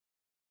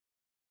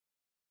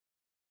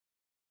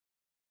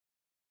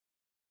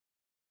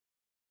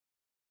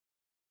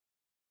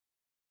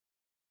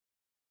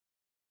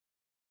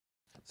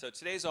So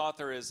today's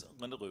author is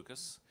Linda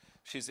Liukas.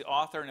 She's the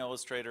author and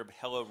illustrator of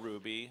Hello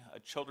Ruby, a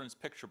children's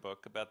picture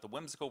book about the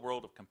whimsical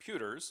world of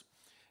computers,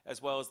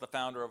 as well as the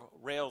founder of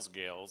Rails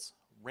Girls,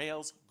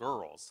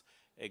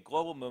 a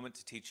global movement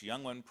to teach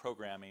young women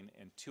programming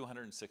in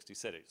 260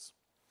 cities.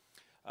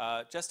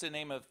 Just to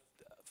name a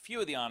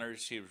few of the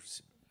honors she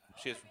has.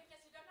 You don't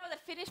know, the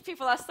Finnish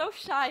people are so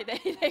shy,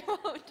 they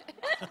won't.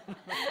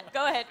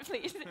 Go ahead,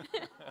 please.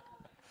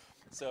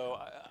 So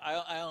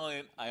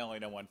I only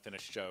know one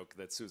Finnish joke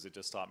that Susanna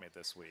just taught me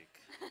this week.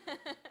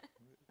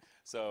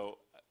 So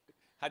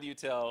how do you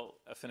tell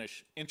a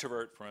Finnish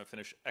introvert from a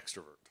Finnish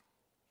extrovert?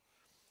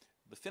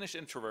 The Finnish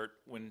introvert,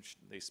 when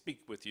they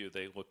speak with you,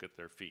 they look at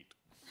their feet.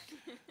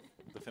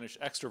 The Finnish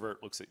extrovert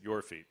looks at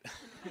your feet.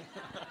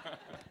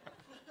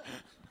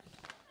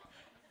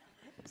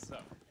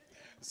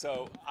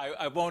 So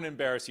I won't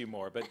embarrass you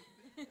more, but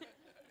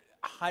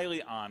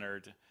highly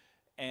honored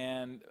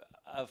and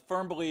a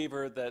firm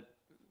believer that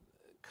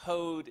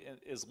code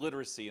is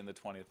literacy in the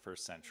 21st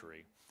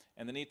century,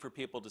 and the need for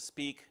people to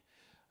speak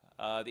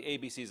the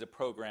ABCs of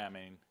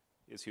programming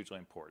is hugely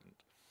important.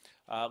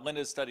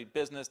 Linda has studied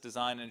business,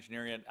 design, and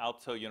engineering at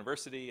Aalto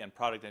University and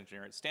product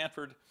engineering at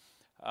Stanford,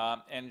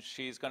 and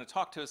she's going to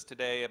talk to us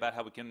today about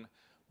how we can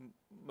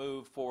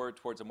move forward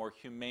towards a more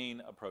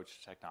humane approach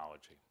to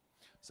technology.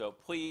 So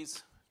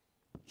please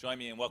join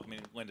me in welcoming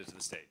Linda to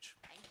the stage.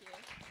 Thank you.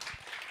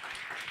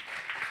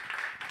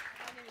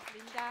 My name is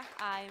Linda.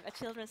 I'm a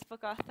children's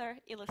book author,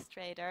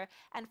 illustrator,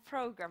 and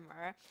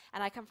programmer,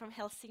 and I come from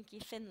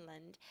Helsinki,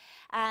 Finland.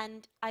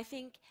 And I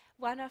think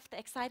one of the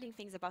exciting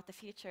things about the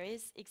future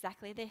is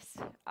exactly this.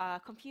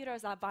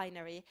 Computers are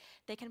binary.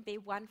 They can be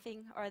one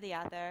thing or the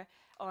other,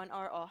 on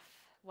or off,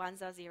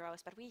 ones or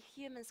zeros, but we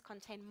humans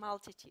contain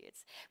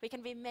multitudes. We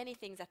can be many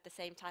things at the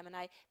same time, and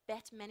I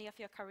bet many of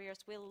your careers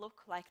will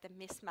look like the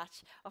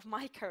mismatch of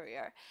my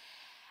career.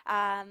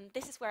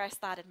 This is where I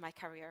started my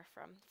career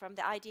from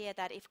the idea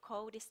that if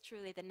code is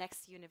truly the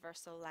next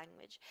universal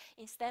language,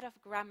 instead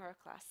of grammar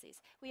classes,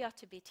 we ought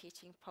to be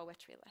teaching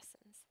poetry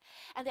lessons.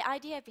 And the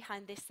idea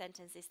behind this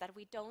sentence is that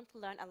we don't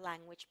learn a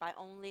language by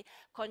only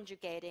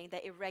conjugating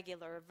the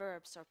irregular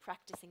verbs or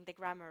practicing the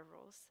grammar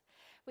rules.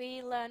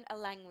 We learn a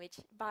language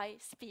by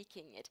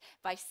speaking it,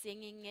 by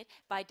singing it,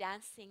 by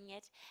dancing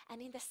it.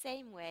 And in the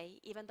same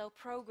way, even though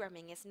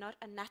programming is not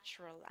a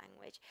natural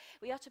language,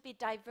 we ought to be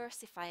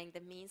diversifying the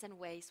means and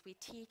ways we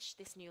teach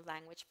this new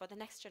language for the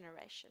next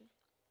generation.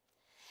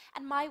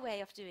 And my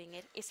way of doing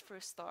it is through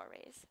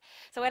stories.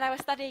 So when I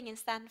was studying in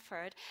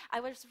Stanford, I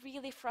was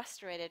really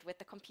frustrated with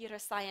the computer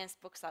science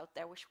books out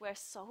there, which were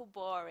so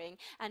boring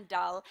and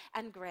dull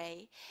and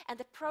gray. And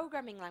the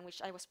programming language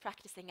I was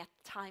practicing at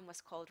the time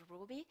was called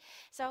Ruby.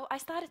 So I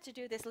started to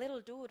do these little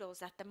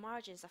doodles at the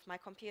margins of my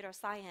computer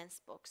science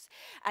books,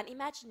 and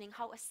imagining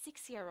how a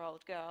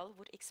 6-year-old girl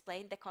would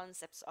explain the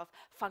concepts of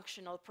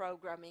functional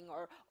programming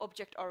or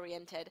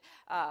object-oriented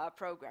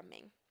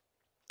programming.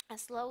 And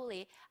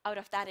slowly, out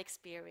of that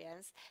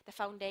experience, the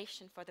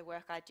foundation for the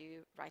work I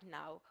do right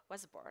now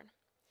was born.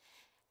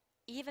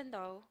 Even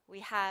though we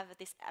have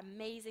these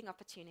amazing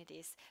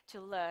opportunities to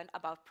learn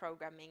about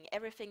programming,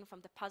 everything from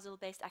the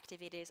puzzle-based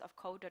activities of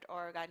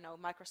code.org, I know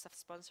Microsoft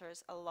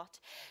sponsors a lot,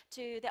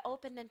 to the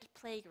open-ended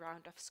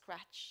playground of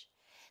Scratch,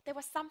 there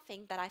was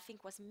something that I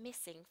think was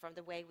missing from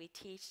the way we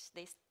teach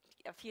these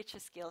future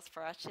skills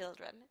for our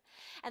children.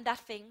 And that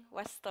thing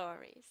was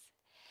stories.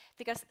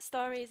 Because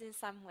stories, in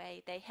some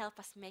way, they help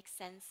us make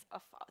sense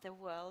of the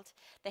world,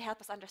 they help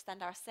us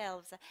understand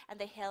ourselves, and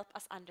they help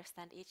us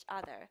understand each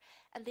other.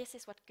 And this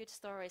is what good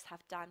stories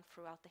have done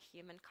throughout the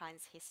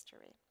humankind's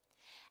history.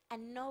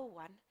 And no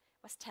one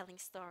was telling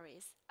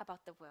stories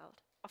about the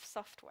world of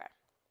software.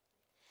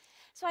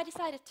 So I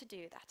decided to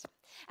do that.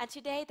 And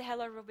today the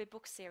Hello Ruby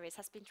book series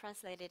has been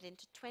translated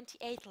into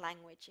 28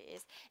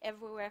 languages,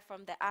 everywhere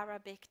from the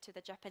Arabic to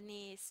the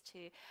Japanese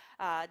to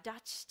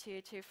Dutch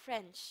to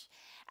French.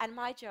 And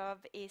my job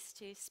is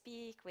to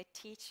speak with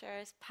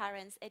teachers,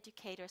 parents,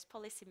 educators,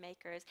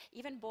 policymakers,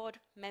 even board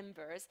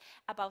members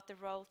about the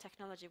role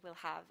technology will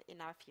have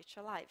in our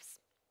future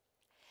lives.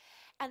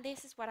 And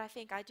this is what I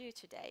think I do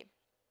today.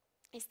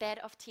 Instead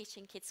of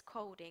teaching kids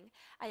coding,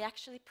 I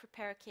actually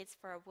prepare kids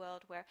for a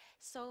world where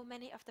so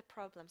many of the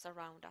problems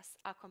around us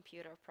are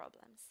computer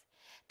problems.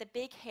 The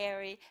big,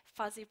 hairy,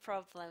 fuzzy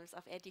problems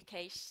of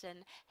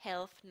education,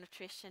 health,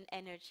 nutrition,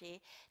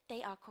 energy,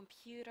 they are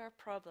computer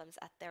problems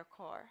at their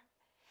core.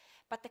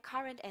 But the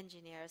current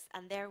engineers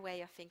and their way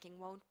of thinking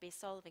won't be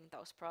solving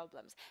those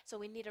problems. So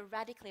we need a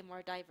radically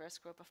more diverse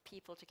group of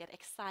people to get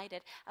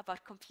excited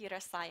about computer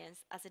science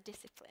as a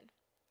discipline.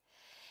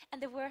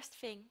 And the worst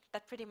thing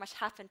that pretty much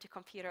happened to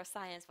computer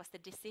science was the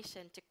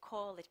decision to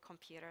call it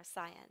computer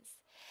science.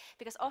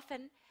 Because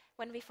often,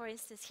 when we, for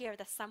instance, hear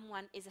that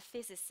someone is a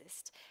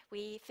physicist,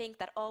 we think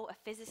that, oh, a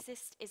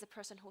physicist is a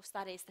person who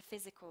studies the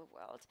physical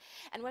world.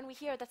 And when we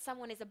hear that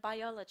someone is a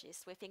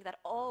biologist, we think that,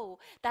 oh,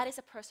 that is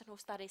a person who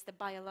studies the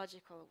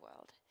biological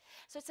world.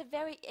 So it's a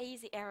very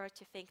easy error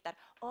to think that,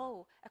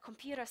 oh, a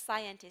computer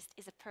scientist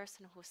is a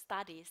person who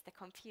studies the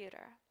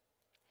computer.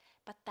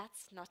 But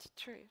that's not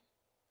true.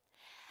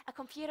 A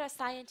computer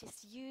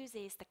scientist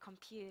uses the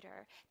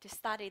computer to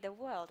study the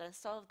world and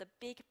solve the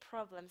big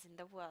problems in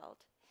the world.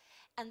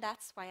 And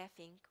that's why I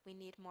think we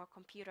need more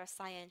computer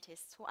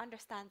scientists who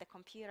understand the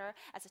computer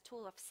as a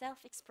tool of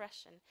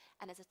self-expression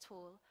and as a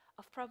tool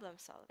of problem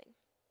solving.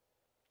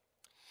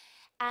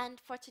 And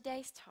for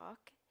today's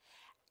talk,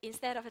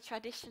 instead of a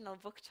traditional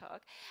book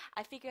talk,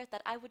 I figured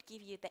that I would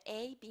give you the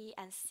A, B,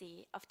 and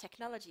C of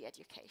technology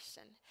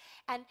education.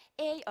 And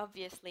A,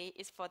 obviously,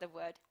 is for the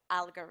word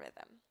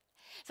algorithm.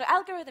 So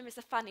algorithm is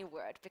a funny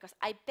word because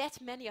I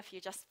bet many of you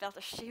just felt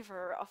a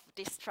shiver of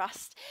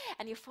distrust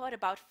and you thought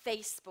about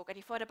Facebook and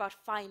you thought about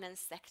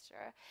finance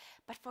sector.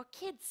 But for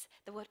kids,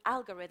 the word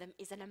algorithm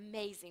is an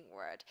amazing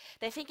word.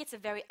 They think it's a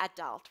very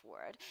adult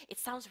word. It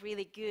sounds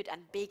really good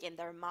and big in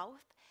their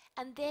mouth.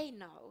 And they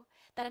know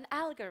that an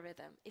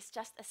algorithm is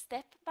just a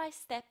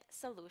step-by-step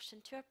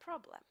solution to a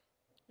problem.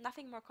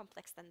 Nothing more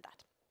complex than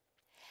that.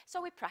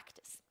 So we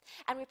practice.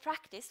 And we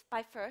practice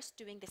by first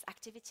doing this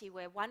activity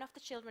where one of the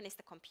children is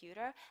the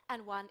computer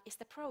and one is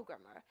the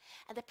programmer.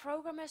 And the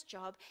programmer's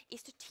job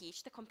is to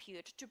teach the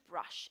computer to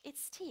brush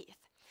its teeth.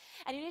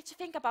 And you need to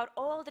think about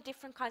all the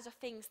different kinds of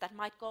things that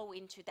might go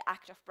into the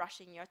act of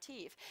brushing your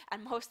teeth,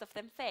 and most of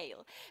them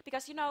fail.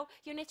 Because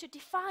you need to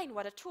define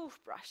what a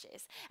toothbrush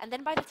is. And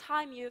then by the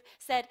time you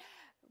said,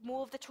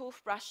 move the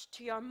toothbrush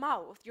to your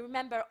mouth, you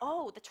remember,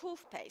 oh, the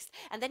toothpaste.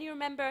 And then you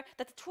remember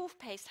that the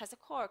toothpaste has a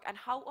cork, and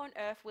how on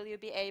earth will you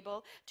be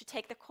able to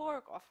take the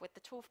cork off with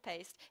the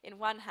toothpaste in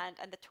one hand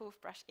and the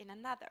toothbrush in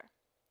another?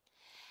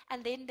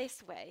 And in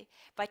this way,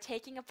 by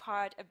taking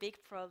apart a big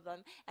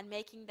problem and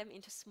making them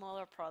into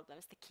smaller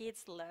problems, the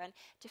kids learn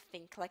to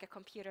think like a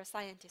computer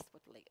scientist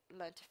would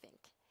learn to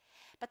think.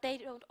 But they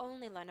don't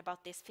only learn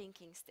about these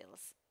thinking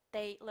skills.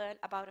 They learn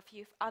about a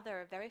few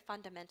other very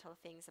fundamental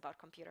things about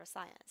computer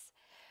science.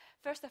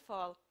 First of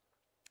all,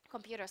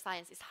 computer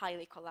science is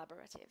highly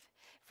collaborative.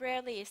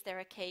 Rarely is there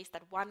a case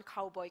that one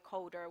cowboy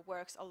coder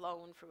works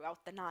alone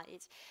throughout the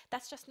night.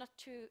 That's just not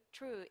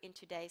true in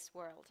today's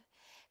world.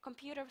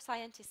 Computer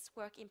scientists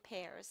work in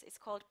pairs. It's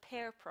called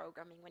pair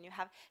programming, when you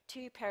have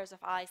two pairs of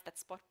eyes that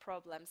spot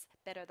problems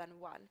better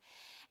than one.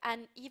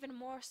 And even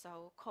more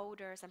so,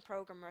 coders and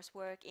programmers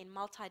work in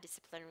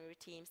multidisciplinary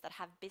teams that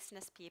have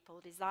business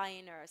people,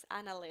 designers,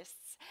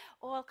 analysts,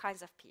 all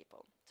kinds of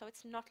people. So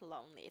it's not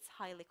lonely, it's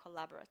highly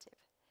collaborative.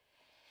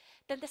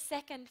 Then the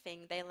second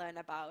thing they learn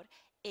about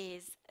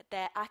is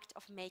the act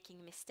of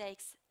making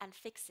mistakes and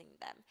fixing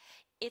them.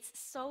 It's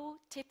so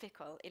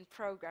typical in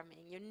programming.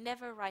 You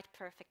never write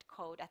perfect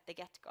code at the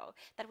get-go,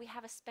 that we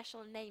have a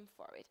special name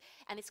for it,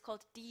 and it's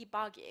called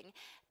debugging,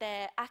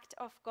 the act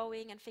of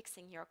going and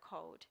fixing your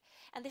code.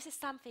 And this is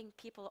something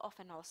people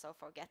often also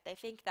forget. They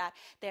think that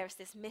there's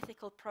this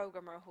mythical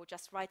programmer who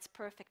just writes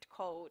perfect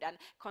code and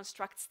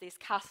constructs these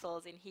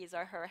castles in his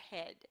or her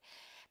head.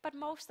 But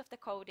most of the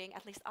coding,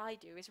 at least I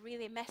do, is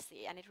really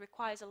messy, and it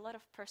requires a lot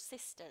of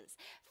persistence,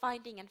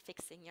 finding and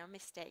fixing your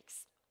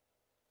mistakes.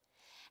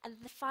 And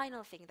the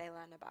final thing they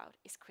learn about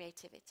is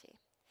creativity.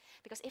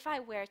 Because if I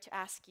were to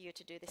ask you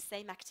to do the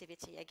same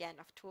activity again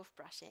of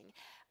toothbrushing,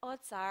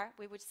 odds are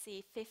we would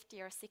see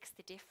 50 or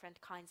 60 different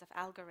kinds of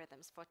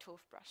algorithms for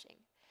toothbrushing.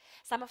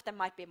 Some of them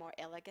might be more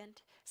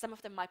elegant, some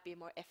of them might be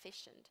more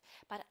efficient,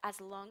 but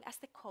as long as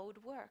the code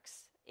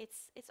works,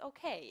 it's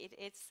okay,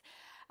 it's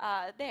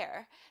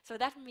there. So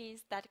that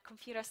means that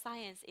computer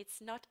science,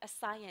 it's not a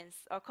science,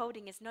 or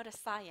coding is not a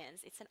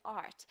science, it's an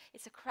art,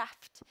 it's a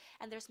craft,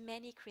 and there's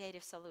many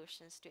creative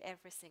solutions to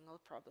every single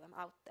problem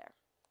out there.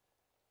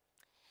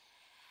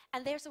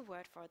 And there's a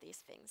word for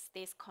these things,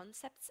 these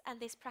concepts and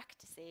these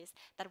practices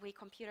that we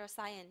computer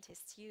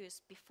scientists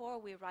use before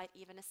we write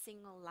even a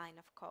single line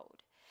of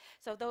code.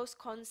 So those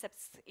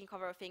concepts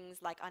cover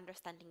things like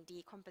understanding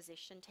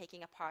decomposition,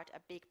 taking apart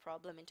a big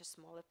problem into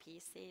smaller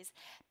pieces,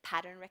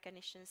 pattern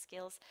recognition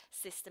skills,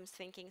 systems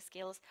thinking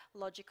skills,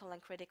 logical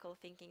and critical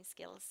thinking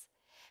skills.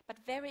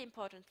 But very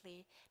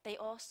importantly, they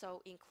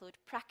also include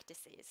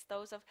practices,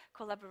 those of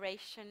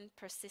collaboration,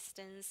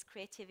 persistence,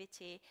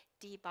 creativity,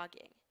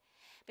 debugging.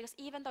 Because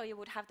even though you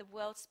would have the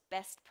world's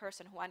best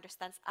person who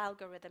understands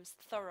algorithms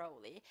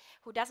thoroughly,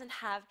 who doesn't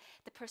have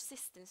the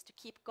persistence to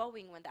keep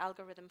going when the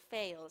algorithm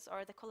fails,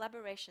 or the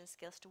collaboration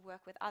skills to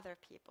work with other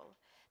people,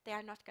 they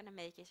are not going to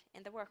make it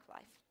in the work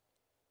life.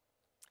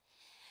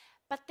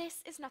 But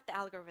this is not the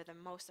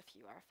algorithm most of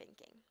you are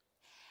thinking.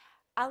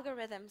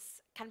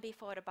 Algorithms can be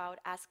thought about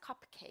as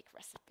cupcake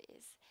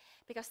recipes,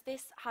 because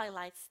this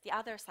highlights the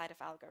other side of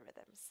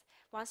algorithms.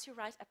 Once you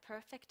write a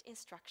perfect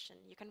instruction,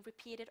 you can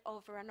repeat it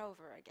over and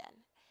over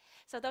again.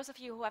 So those of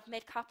you who have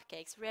made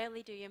cupcakes,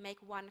 rarely do you make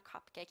one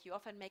cupcake. You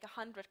often make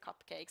 100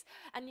 cupcakes.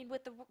 And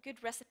with the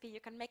good recipe, you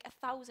can make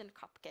 1,000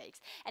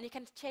 cupcakes. And you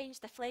can change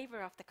the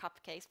flavor of the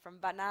cupcakes from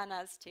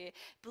bananas to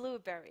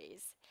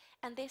blueberries.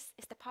 And this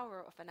is the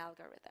power of an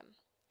algorithm.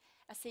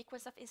 A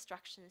sequence of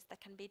instructions that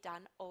can be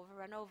done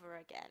over and over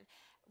again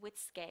with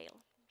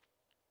scale.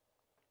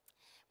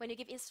 When you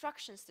give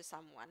instructions to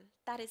someone,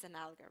 that is an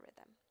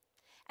algorithm.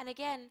 And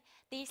again,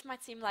 these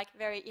might seem like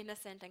very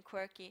innocent and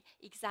quirky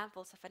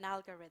examples of an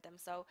algorithm,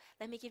 so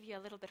let me give you a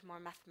little bit more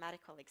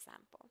mathematical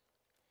example.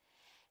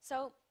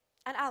 So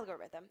an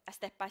algorithm, a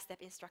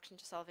step-by-step instruction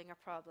to solving a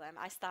problem,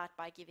 I start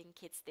by giving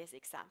kids this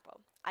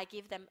example. I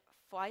give them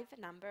 5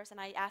 numbers and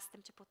I ask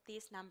them to put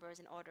these numbers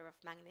in order of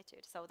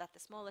magnitude so that the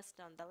smallest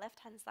is on the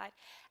left-hand side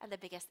and the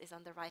biggest is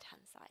on the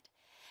right-hand side.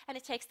 And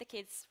it takes the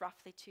kids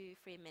roughly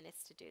 2-3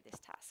 minutes to do this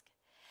task.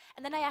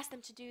 And then I ask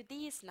them to do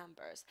these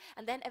numbers,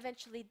 and then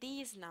eventually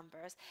these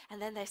numbers,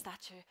 and then they start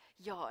to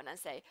yawn and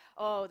say,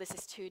 oh, this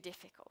is too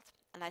difficult.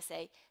 And I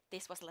say,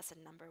 this was lesson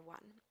number 1.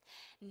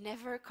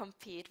 Never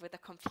compete with a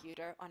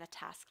computer on a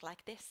task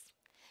like this.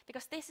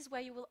 Because this is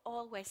where you will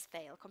always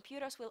fail.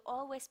 Computers will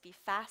always be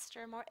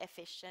faster, more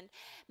efficient,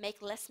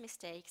 make less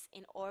mistakes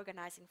in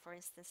organizing, for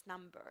instance,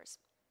 numbers.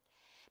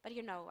 But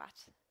you know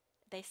what?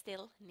 They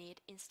still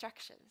need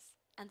instructions.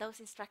 And those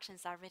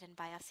instructions are written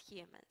by us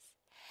humans.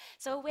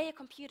 So a way a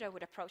computer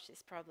would approach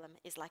this problem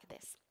is like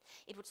this.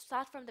 It would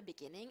start from the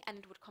beginning and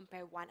it would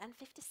compare 1 and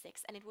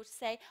 56 and it would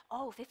say,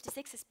 oh,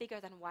 56 is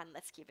bigger than 1,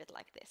 let's keep it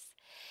like this.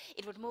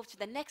 It would move to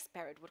the next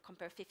pair, it would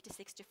compare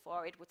 56 to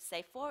 4, it would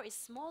say 4 is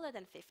smaller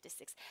than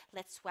 56,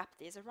 let's swap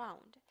these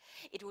around.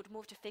 It would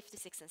move to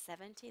 56 and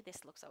 70,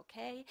 this looks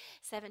okay,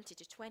 70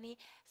 to 20,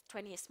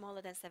 20 is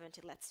smaller than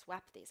 70, let's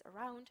swap these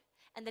around.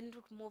 And then it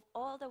would move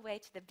all the way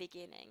to the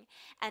beginning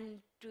and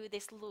do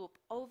this loop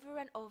over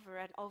and over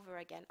and over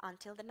again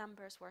until the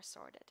numbers were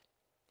sorted.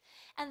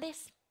 And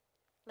this,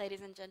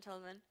 ladies and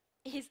gentlemen,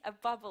 is a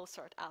bubble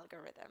sort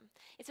algorithm.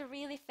 It's a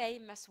really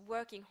famous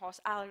working horse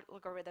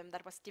algorithm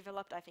that was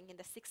developed, I think, in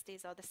the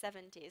 60s or the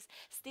 70s.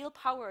 Still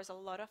powers a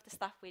lot of the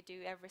stuff we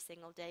do every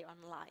single day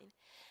online.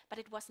 But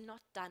it was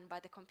not done by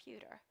the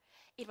computer.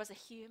 It was a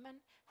human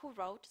who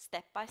wrote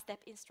step-by-step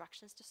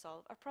instructions to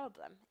solve a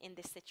problem, in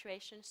this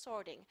situation,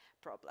 sorting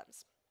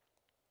problems.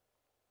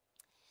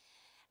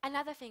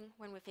 Another thing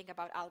when we think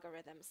about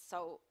algorithms,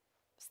 so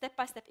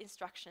step-by-step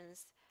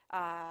instructions,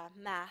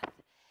 math,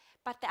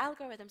 but the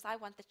algorithms I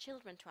want the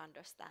children to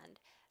understand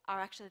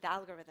are actually the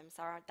algorithms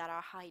that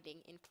are hiding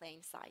in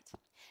plain sight.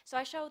 So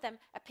I show them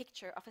a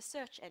picture of a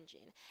search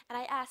engine and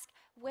I ask,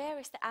 where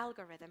is the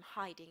algorithm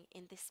hiding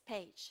in this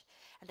page?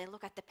 And they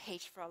look at the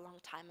page for a long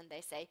time and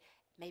they say,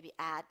 maybe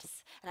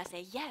ads. And I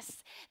say,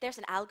 yes, there's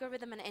an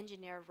algorithm an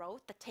engineer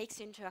wrote that takes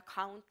into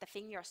account the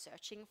thing you're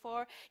searching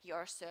for,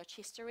 your search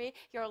history,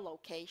 your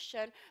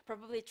location,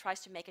 probably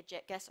tries to make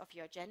a guess of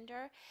your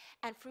gender.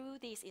 And through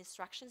these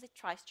instructions, it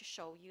tries to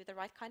show you the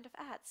right kind of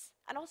ads.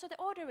 And also the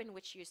order in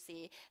which you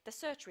see the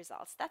search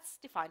results, that's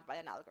defined by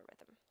an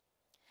algorithm.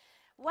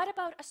 What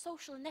about a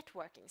social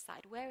networking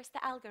site? Where is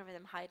the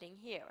algorithm hiding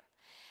here?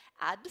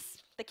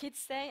 Ads, the kids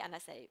say, and I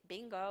say,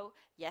 bingo,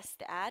 yes,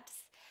 the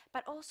ads.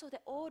 But also the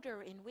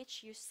order in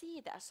which you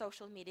see the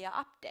social media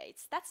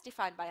updates. That's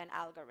defined by an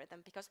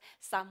algorithm because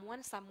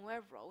someone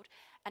somewhere wrote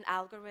an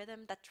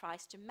algorithm that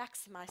tries to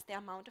maximize the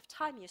amount of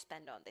time you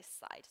spend on this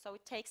site. So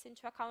it takes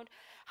into account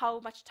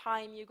how much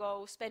time you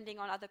go spending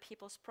on other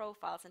people's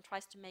profiles and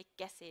tries to make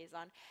guesses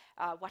on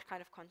what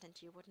kind of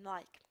content you would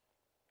like.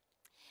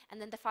 And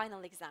then the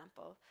final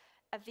example,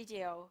 a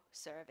video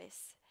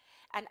service.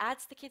 And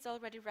ads the kids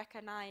already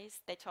recognize.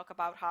 They talk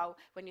about how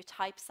when you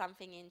type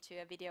something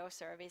into a video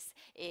service,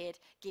 it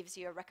gives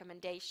you a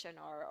recommendation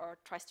or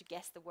tries to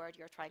guess the word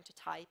you're trying to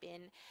type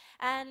in,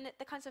 and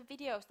the kinds of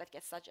videos that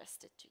get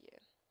suggested to you.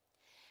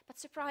 But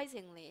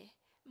surprisingly,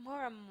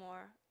 more and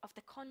more of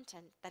the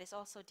content that is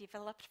also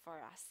developed for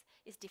us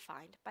is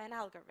defined by an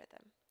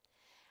algorithm.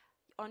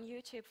 On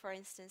YouTube, for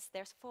instance,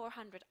 there's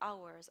 400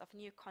 hours of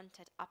new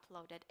content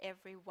uploaded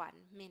every 1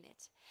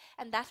 minute.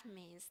 And that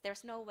means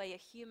there's no way a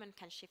human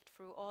can shift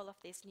through all of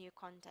this new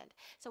content.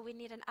 So we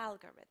need an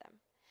algorithm.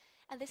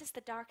 And this is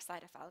the dark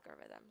side of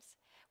algorithms.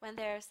 When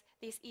there's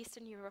these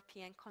Eastern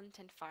European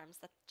content farms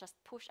that just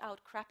push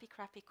out crappy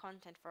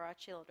content for our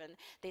children,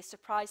 these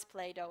surprise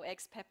Play-Doh,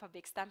 eggs, Peppa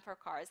Pig, Stamper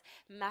cars,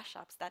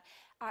 mashups that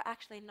are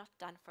actually not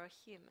done for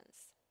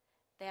humans.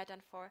 They are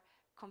done for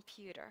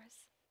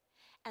computers.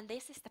 And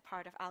this is the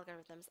part of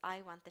algorithms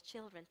I want the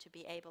children to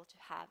be able to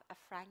have a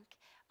frank,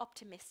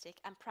 optimistic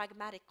and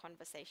pragmatic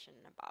conversation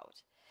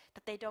about.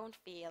 That they don't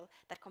feel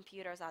that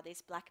computers are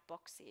these black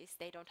boxes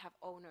they don't have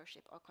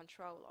ownership or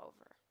control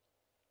over.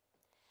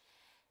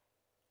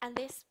 And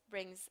this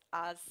brings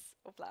us,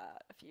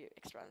 a few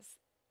extras.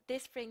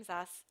 This brings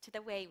us to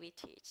the way we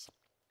teach.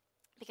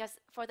 Because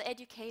for the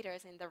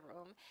educators in the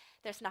room,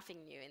 there's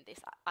nothing new in this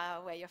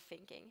way of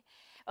thinking.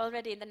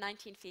 Already in the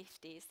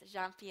 1950s,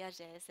 Jean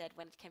Piaget said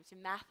when it came to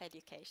math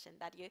education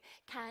that you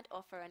can't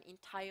offer an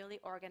entirely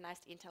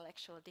organized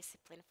intellectual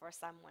discipline for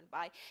someone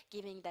by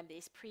giving them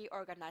these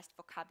pre-organized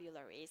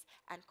vocabularies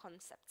and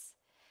concepts.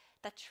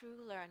 That true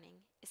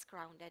learning is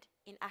grounded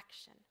in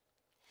action.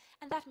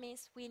 And that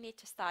means we need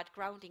to start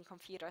grounding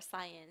computer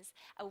science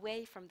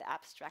away from the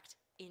abstract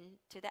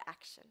into the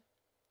action.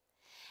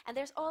 And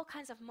there's all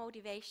kinds of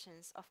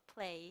motivations of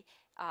play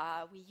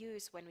we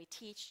use when we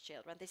teach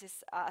children. This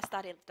is a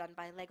study done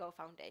by Lego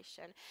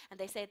Foundation, and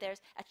they say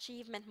there's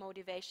achievement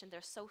motivation,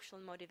 there's social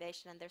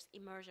motivation, and there's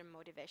immersion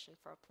motivation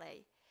for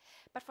play.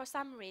 But for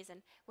some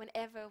reason,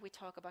 whenever we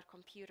talk about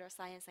computer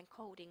science and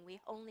coding,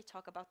 we only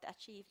talk about the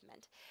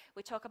achievement.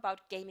 We talk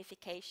about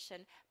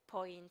gamification,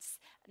 points,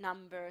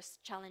 numbers,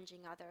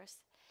 challenging others.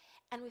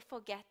 And we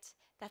forget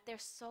that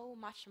there's so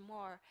much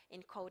more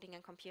in coding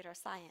and computer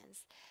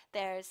science.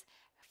 There's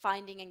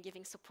finding and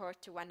giving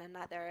support to one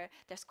another,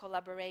 there's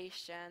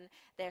collaboration,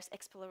 there's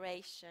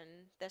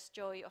exploration, there's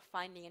joy of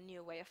finding a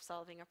new way of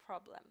solving a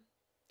problem.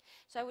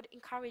 So I would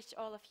encourage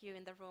all of you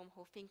in the room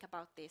who think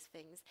about these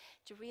things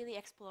to really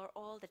explore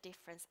all the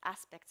different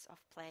aspects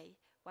of play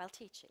while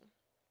teaching.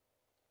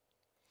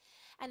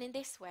 And in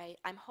this way,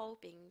 I'm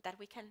hoping that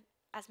we can,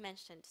 as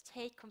mentioned,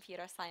 take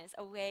computer science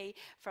away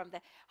from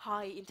the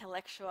high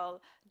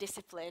intellectual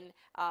discipline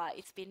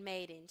it's been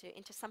made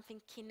into something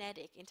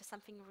kinetic, into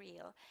something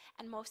real,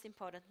 and most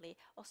importantly,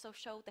 also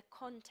show the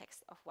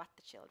context of what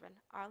the children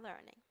are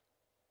learning.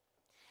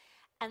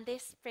 And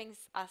this brings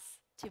us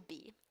to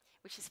B,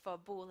 which is for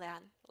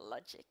Boolean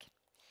logic.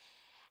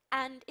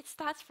 And it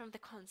starts from the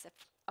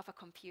concept of a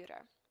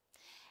computer.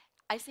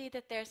 I see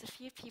that there's a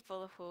few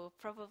people who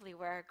probably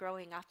were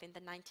growing up in the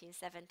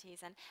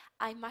 1970s, and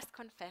I must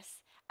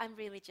confess, I'm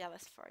really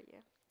jealous for you.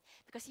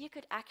 Because you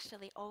could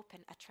actually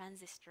open a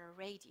transistor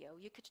radio,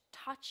 you could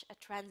touch a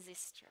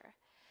transistor.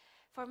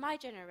 For my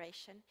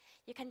generation,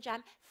 you can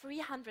jam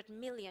 300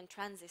 million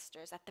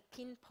transistors at the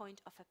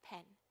pinpoint of a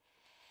pen.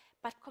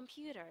 But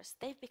computers,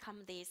 they've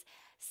become these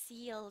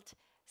sealed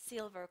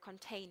silver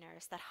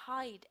containers that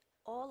hide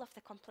all of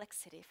the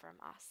complexity from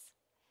us.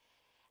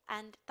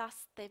 And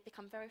thus they've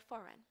become very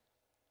foreign.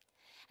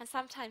 And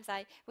sometimes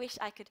I wish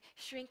I could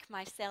shrink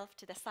myself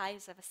to the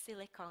size of a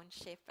silicone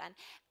chip and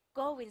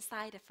go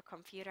inside of a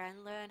computer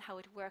and learn how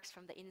it works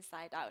from the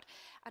inside out.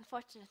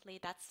 Unfortunately,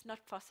 that's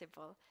not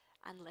possible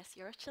unless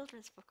you're a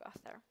children's book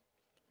author.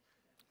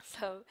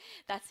 So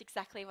that's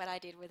exactly what I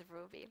did with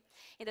Ruby.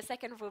 In the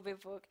second Ruby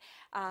book,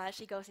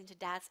 she goes into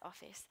Dad's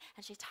office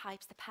and she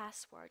types the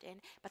password in,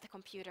 but the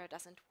computer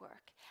doesn't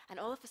work. And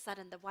all of a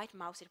sudden, the white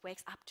mouse, it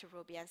wakes up to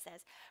Ruby and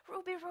says,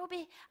 "Ruby,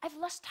 Ruby, I've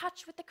lost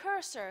touch with the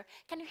cursor.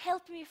 Can you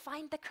help me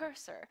find the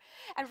cursor?"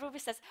 And Ruby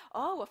says,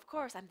 "Oh, of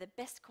course, I'm the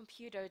best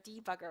computer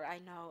debugger I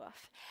know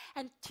of."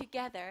 And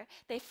together,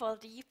 they fall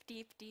deep,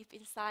 deep, deep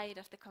inside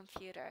of the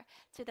computer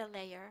to the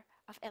layer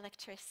of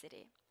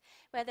electricity,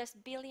 where there's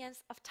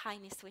billions of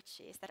tiny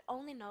switches that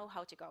only know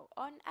how to go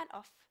on and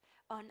off,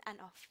 on and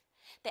off.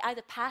 They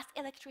either pass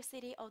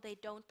electricity or they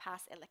don't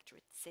pass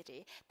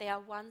electricity. They are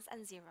ones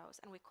and zeros,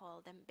 and we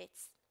call them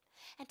bits.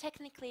 And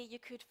technically, you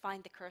could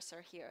find the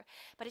cursor here,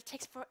 but it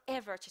takes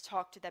forever to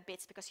talk to the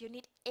bits because you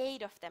need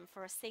 8 of them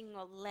for a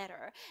single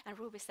letter. And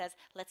Ruby says,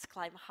 "Let's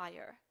climb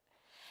higher."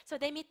 So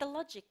they meet the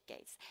logic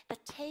gates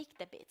that take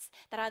the bits,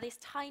 that are these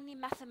tiny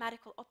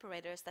mathematical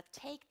operators that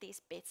take these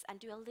bits and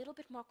do a little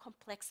bit more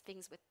complex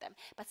things with them,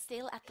 but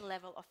still at the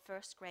level of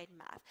first grade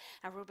math.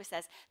 And Ruby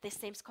says, "This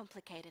seems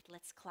complicated,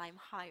 let's climb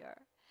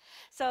higher."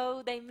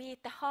 So they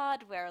meet the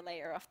hardware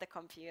layer of the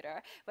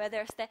computer, where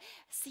there's the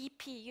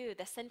CPU,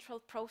 the central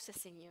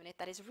processing unit,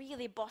 that is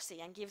really bossy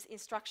and gives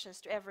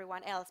instructions to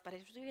everyone else, but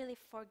is really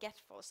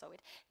forgetful, so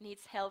it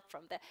needs help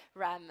from the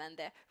RAM and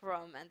the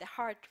ROM and the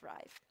hard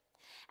drive.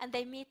 And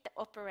they meet the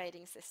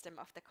operating system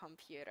of the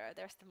computer.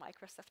 There's the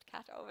Microsoft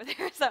cat over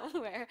there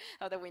somewhere,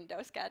 or the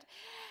Windows cat.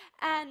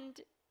 And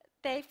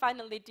they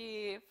finally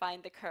do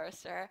find the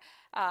cursor.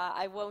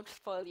 I won't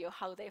spoil you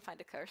how they find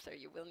the cursor.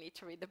 You will need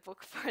to read the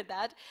book for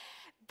that.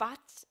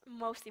 But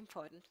most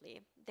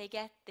importantly, they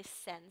get this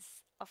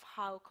sense of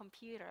how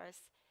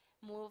computers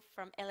move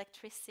from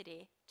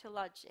electricity to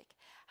logic,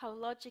 how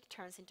logic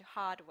turns into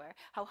hardware,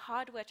 how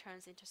hardware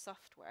turns into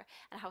software,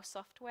 and how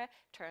software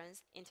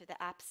turns into the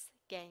apps,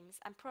 games,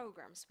 and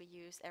programs we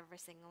use every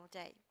single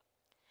day.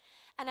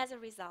 And as a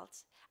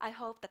result, I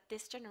hope that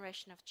this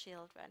generation of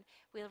children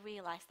will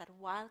realize that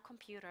while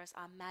computers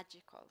are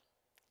magical,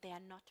 they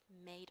are not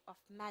made of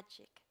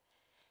magic.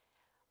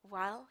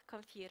 While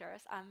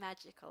computers are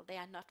magical, they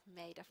are not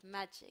made of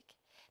magic.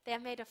 They are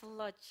made of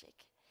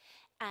logic,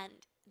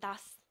 and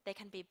thus they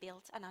can be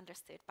built and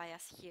understood by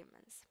us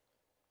humans.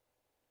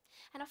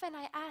 And often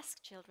I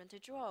ask children to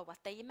draw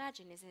what they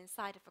imagine is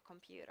inside of a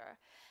computer.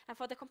 And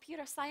for the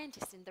computer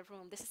scientists in the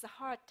room, this is a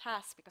hard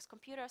task because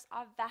computers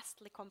are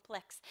vastly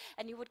complex,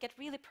 and you would get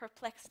really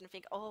perplexed and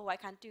think, "Oh, I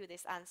can't do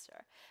this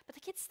answer." But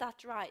the kids start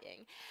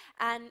drawing.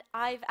 And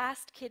I've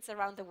asked kids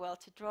around the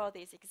world to draw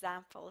these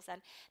examples,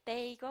 and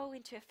they go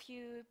into a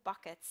few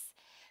buckets.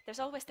 There's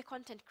always the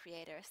content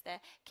creators, the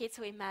kids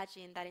who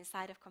imagine that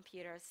inside of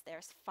computers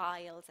there's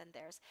files and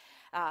there's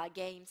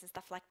games and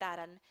stuff like that.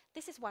 And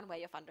this is one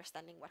way of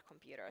understanding what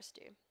computers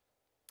do.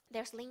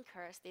 There's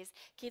linkers, these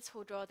kids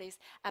who draw these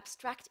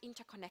abstract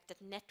interconnected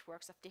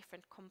networks of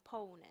different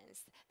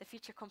components, the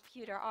future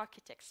computer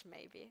architects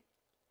maybe.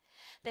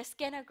 There's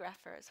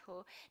stenographers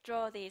who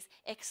draw these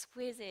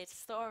exquisite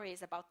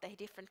stories about the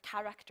different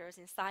characters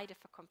inside of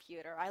a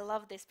computer. I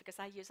love this because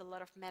I use a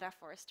lot of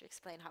metaphors to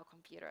explain how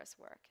computers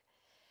work.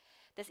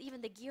 There's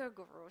even the gear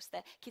gurus,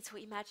 the kids who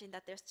imagine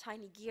that there's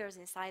tiny gears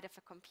inside of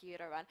a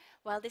computer. And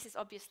while this is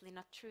obviously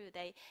not true,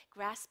 they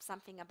grasp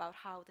something about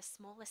how the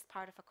smallest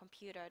part of a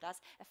computer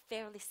does a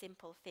fairly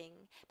simple thing.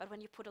 But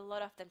when you put a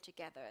lot of them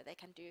together, they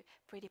can do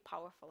pretty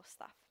powerful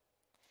stuff.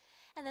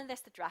 And then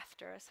there's the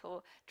drafters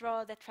who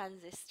draw the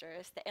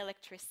transistors, the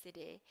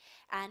electricity.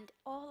 And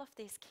all of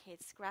these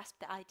kids grasp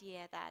the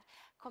idea that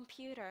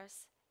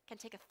computers can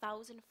take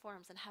 1,000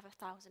 forms and have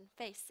 1,000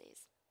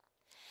 faces.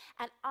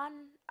 And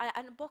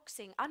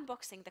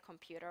unboxing the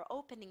computer,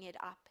 opening it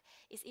up,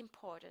 is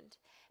important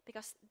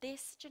because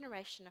this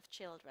generation of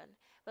children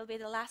will be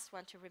the last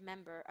one to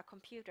remember a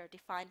computer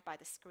defined by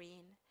the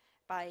screen,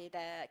 by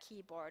the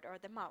keyboard or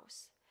the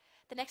mouse.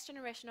 The next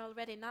generation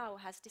already now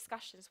has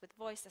discussions with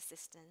voice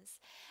assistants,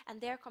 and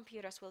their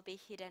computers will be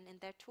hidden in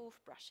their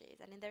toothbrushes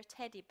and in their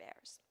teddy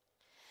bears.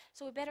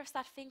 So we better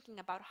start thinking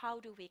about how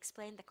do we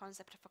explain the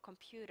concept of a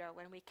computer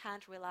when we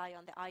can't rely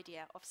on the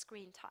idea of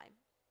screen time.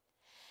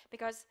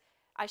 Because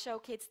I show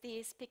kids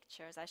these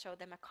pictures. I show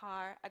them a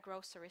car, a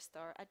grocery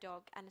store, a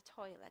dog, and a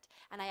toilet.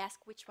 And I ask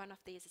which one of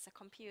these is a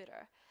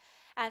computer.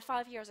 And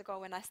 5 years ago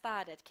when I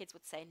started, kids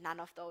would say none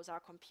of those are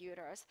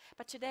computers.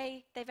 But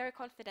today, they very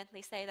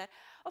confidently say that,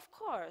 of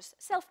course,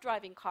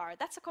 self-driving car,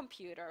 that's a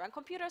computer. And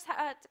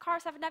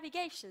cars have a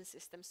navigation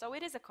system, so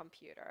it is a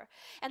computer.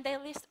 And they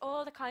list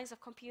all the kinds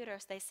of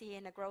computers they see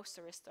in a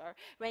grocery store,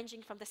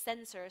 ranging from the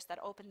sensors that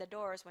open the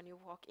doors when you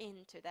walk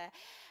in to the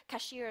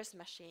cashier's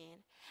machine.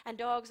 And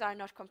dogs are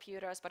not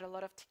computers, but a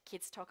lot of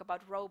kids talk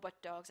about robot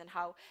dogs and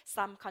how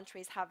some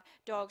countries have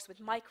dogs with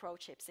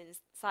microchips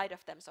inside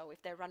of them, so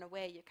if they run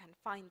away, you can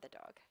find the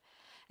dog.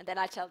 And then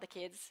I tell the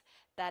kids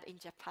that in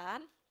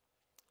Japan,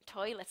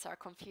 toilets are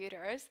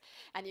computers,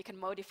 and you can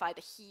modify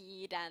the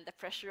heat and the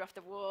pressure of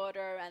the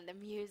water and the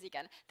music,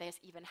 and there's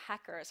even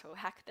hackers who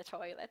hack the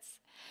toilets.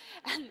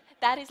 And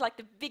that is like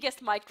the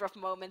biggest mic drop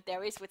moment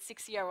there is with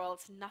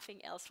 6-year-olds.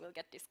 Nothing else will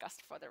get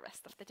discussed for the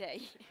rest of the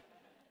day.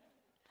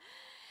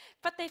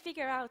 But they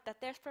figure out that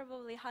there's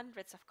probably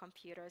hundreds of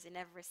computers in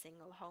every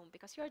single home,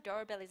 because your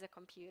doorbell is a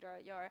computer,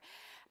 your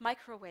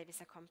microwave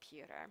is a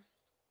computer.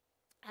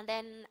 And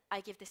then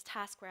I give this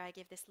task where I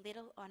give this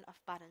little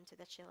on-off button to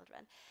the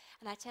children.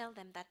 And I tell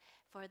them that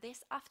for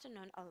this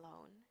afternoon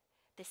alone,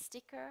 the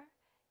sticker,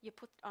 you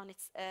put on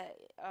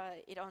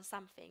it on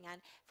something.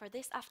 And for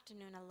this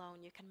afternoon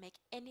alone, you can make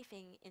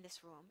anything in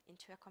this room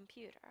into a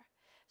computer.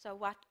 So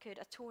what could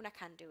a tuna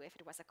can do if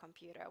it was a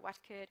computer? What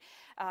could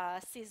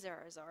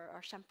scissors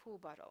or shampoo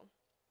bottle?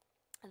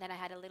 And then I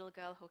had a little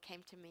girl who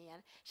came to me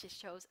and she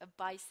chose a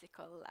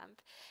bicycle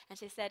lamp. And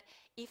she said,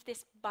 if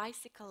this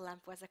bicycle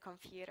lamp was a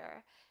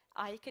computer,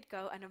 I could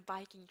go on a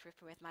biking trip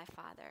with my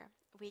father.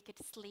 We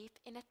could sleep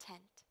in a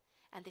tent.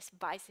 And this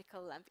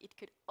bicycle lamp, it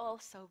could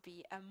also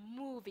be a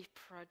movie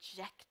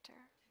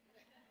projector.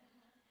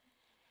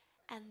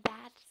 And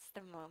that's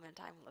the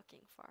moment I'm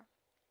looking for.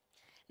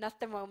 Not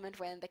the moment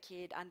when the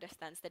kid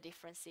understands the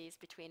differences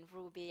between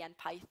Ruby and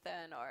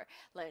Python or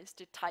learns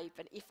to type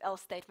an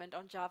if-else statement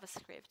on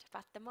JavaScript,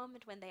 but the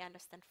moment when they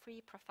understand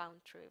 3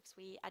 profound truths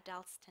we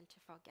adults tend to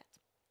forget.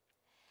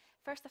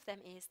 First of them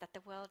is that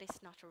the world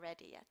is not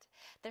ready yet.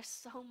 There's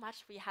so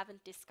much we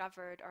haven't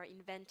discovered or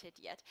invented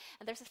yet.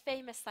 And there's a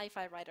famous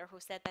sci-fi writer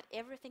who said that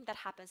everything that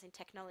happens in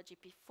technology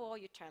before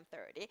you turn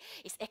 30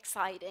 is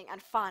exciting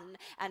and fun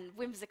and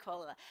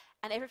whimsical.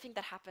 And everything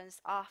that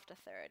happens after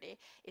 30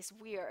 is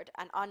weird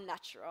and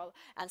unnatural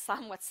and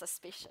somewhat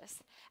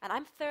suspicious. And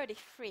I'm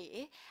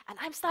 33, and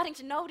I'm starting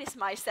to notice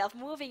myself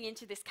moving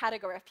into this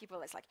category of people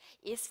that's like,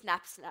 is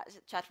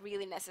Snapchat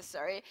really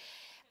necessary?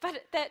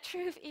 But the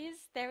truth is,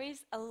 there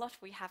is a lot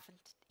we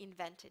haven't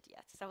invented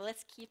yet, so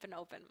let's keep an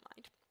open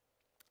mind.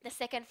 The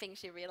second thing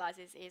she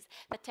realizes is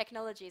that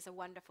technology is a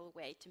wonderful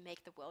way to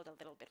make the world a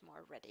little bit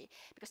more ready,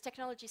 because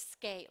technology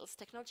scales,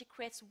 technology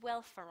creates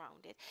wealth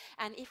around it,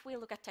 and if we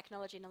look at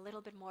technology in a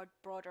little bit more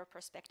broader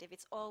perspective,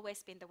 it's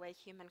always been the way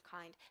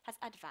humankind has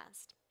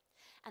advanced.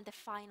 And the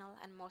final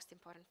and most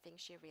important thing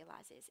she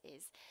realizes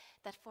is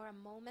that for a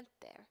moment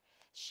there,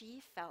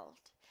 she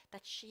felt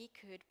that she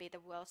could be the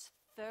world's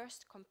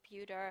first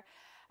computer,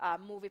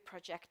 movie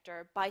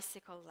projector,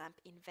 bicycle lamp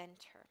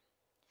inventor.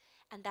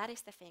 And that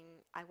is the thing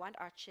I want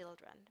our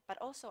children, but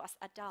also us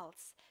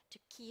adults, to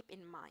keep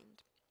in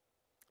mind.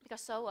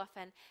 Because so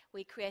often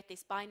we create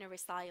these binary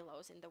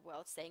silos in the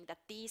world saying that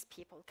these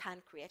people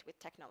can create with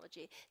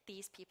technology,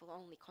 these people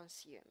only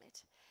consume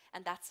it.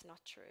 And that's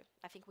not true.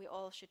 I think we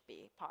all should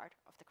be part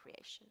of the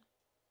creation.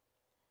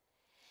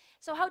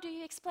 So how do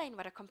you explain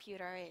what a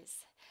computer is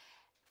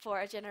for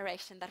a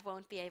generation that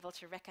won't be able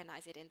to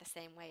recognize it in the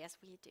same way as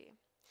we do?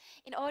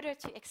 In order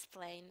to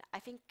explain, I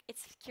think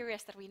it's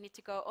curious that we need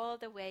to go all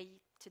the way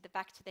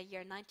back to the year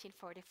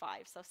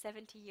 1945, so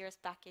 70 years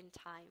back in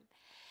time,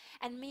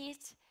 and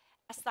meet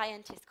a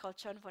scientist called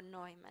John von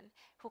Neumann,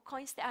 who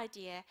coins the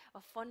idea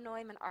of von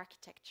Neumann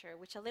architecture,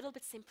 which a little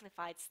bit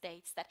simplified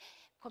states that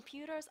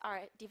computers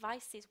are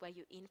devices where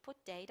you input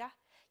data,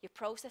 you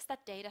process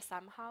that data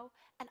somehow,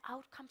 and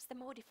out comes the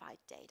modified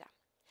data.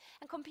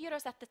 And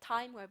computers at the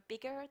time were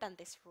bigger than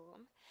this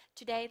room.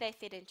 Today they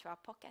fit into our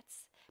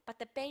pockets, but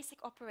the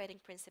basic operating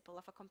principle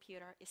of a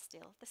computer is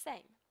still the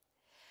same.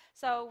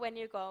 So when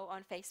you go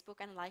on Facebook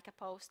and like a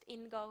post,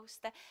 in goes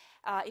the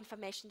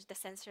information to the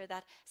sensor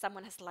that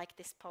someone has liked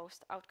this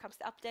post, out comes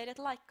the updated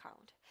like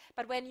count.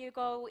 But when you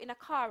go in a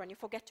car and you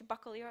forget to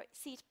buckle your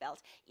seatbelt,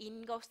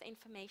 in goes the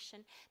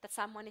information that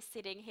someone is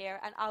sitting here,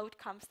 and out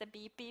comes the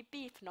beep beep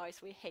beep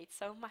noise we hate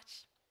so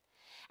much.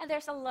 And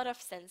there's a lot of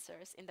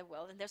sensors in the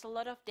world, and there's a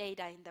lot of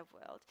data in the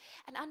world.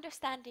 And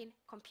understanding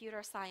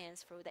computer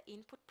science through the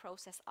input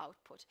process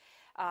output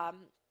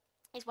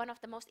is one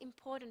of the most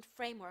important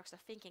frameworks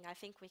of thinking I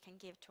think we can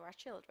give to our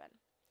children.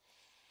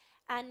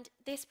 And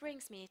this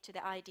brings me to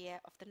the idea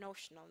of the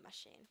notional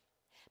machine.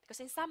 Because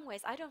in some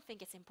ways, I don't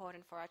think it's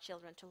important for our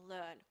children to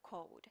learn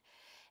code.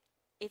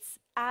 It's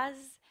as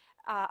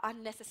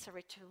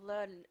unnecessary to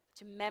learn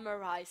to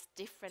memorize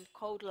different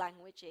code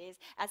languages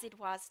as it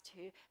was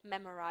to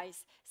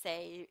memorize,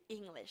 say,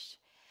 English.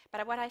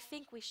 But what I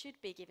think we should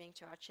be giving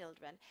to our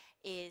children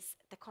is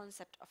the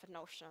concept of a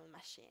notional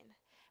machine.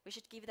 We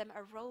should give them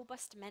a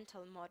robust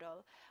mental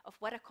model of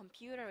what a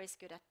computer is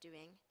good at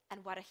doing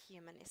and what a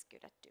human is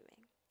good at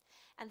doing.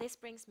 And this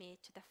brings me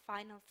to the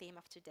final theme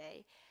of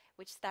today,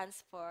 which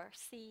stands for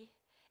C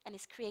and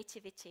is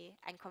creativity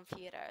and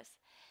computers.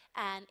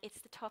 And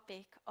it's the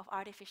topic of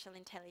artificial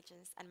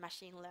intelligence and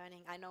machine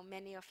learning I know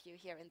many of you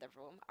here in the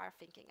room are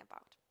thinking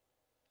about.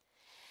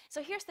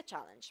 So here's the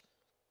challenge.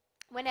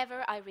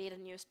 Whenever I read a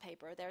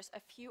newspaper, there's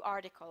a few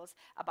articles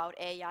about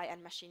AI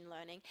and machine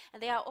learning,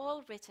 and they are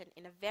all written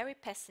in a very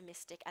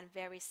pessimistic and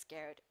very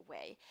scared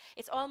way.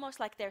 It's almost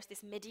like there's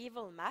this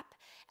medieval map,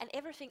 and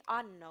everything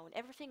unknown,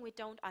 everything we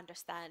don't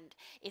understand,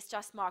 is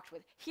just marked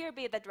with, here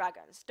be the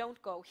dragons,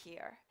 don't go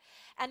here.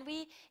 And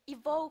we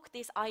evoke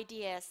these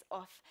ideas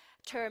of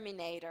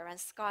Terminator and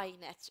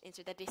Skynet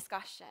into the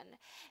discussion,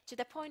 to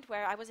the point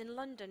where I was in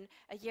London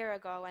a year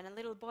ago and a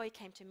little boy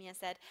came to me and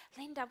said,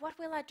 Linda, what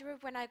will I do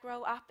when I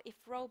grow up if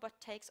robot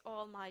takes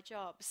all my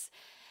jobs?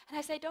 And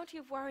I say, don't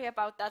you worry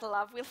about that,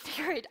 love, we'll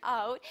figure it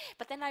out.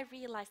 But then I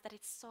realized that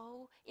it's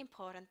so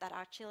important that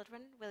our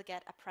children will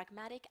get a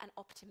pragmatic and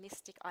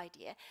optimistic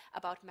idea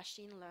about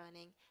machine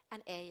learning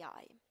and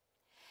AI.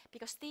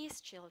 Because these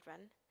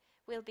children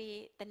will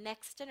be the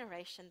next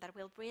generation that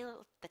will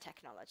build the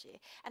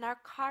technology. And our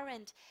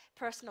current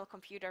personal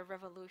computer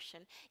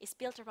revolution is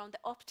built around the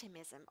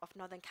optimism of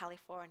Northern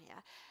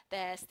California,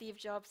 the Steve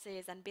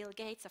Jobses and Bill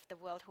Gates of the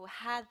world who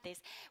had this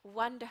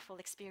wonderful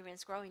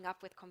experience growing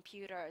up with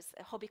computers,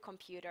 hobby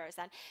computers,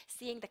 and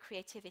seeing the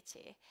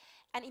creativity.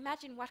 And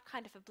imagine what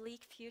kind of a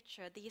bleak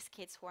future these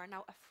kids who are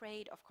now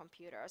afraid of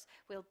computers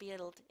will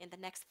build in the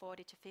next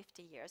 40 to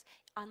 50 years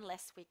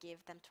unless we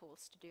give them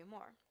tools to do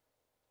more.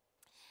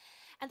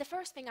 And the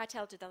first thing I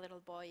tell to the little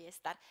boy is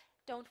that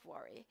don't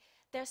worry.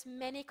 There's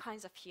many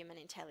kinds of human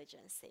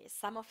intelligences.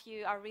 Some of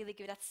you are really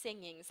good at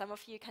singing. Some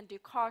of you can do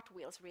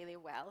cartwheels really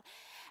well.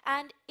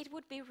 And it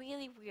would be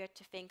really weird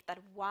to think that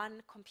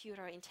one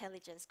computer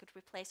intelligence could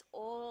replace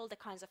all the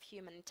kinds of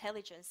human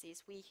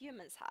intelligences we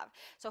humans have.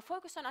 So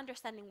focus on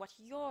understanding what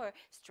your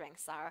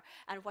strengths are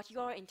and what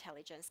your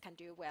intelligence can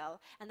do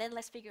well. And then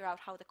let's figure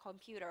out how the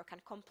computer can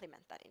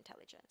complement that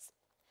intelligence.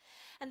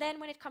 And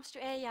then when it comes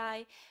to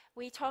AI,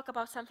 we talk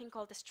about something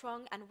called the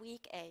strong and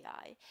weak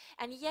AI.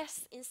 And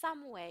yes, in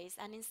some ways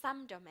and in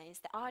some domains,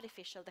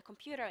 the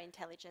computer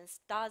intelligence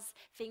does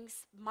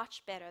things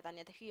much better than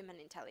the human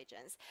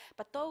intelligence.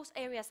 But those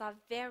areas are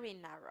very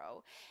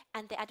narrow.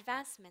 And the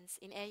advancements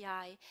in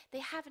AI, they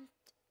haven't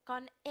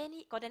gotten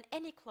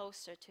any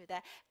closer to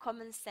the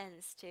common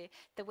sense, to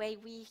the way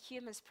we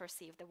humans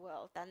perceive the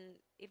world than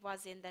it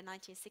was in the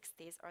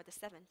 1960s or the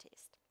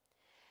 70s.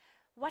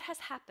 What has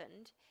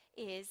happened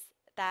is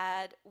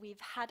that we've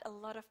had a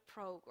lot of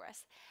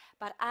progress,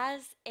 but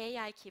as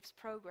AI keeps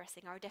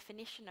progressing, our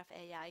definition of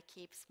AI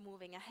keeps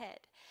moving ahead.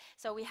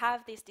 So we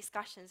have these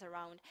discussions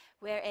around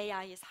where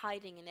AI is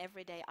hiding in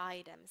everyday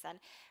items, and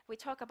we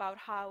talk about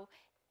how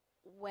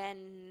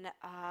when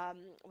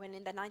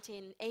in the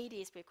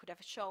 1980s we could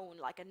have shown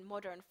like a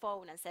modern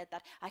phone and said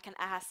that I can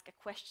ask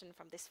a question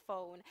from this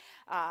phone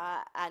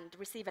and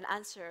receive an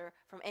answer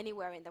from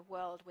anywhere in the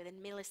world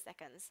within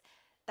milliseconds,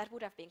 that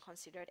would have been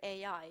considered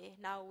AI.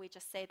 Now we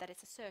just say that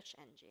it's a search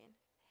engine.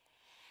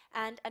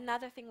 And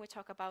another thing we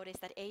talk about is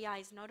that AI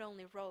is not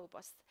only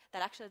robust,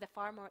 that actually the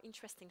far more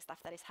interesting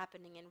stuff that is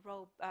happening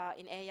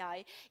in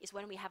AI is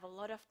when we have a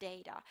lot of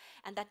data,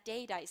 and that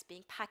data is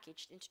being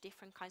packaged into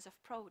different kinds of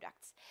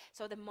products.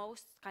 So the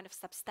most kind of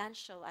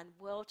substantial and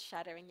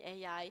world-shattering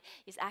AI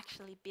is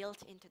actually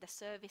built into the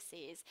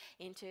services,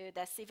 into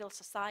the civil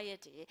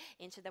society,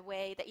 into the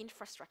way, the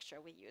infrastructure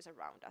we use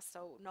around us.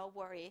 So no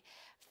worry,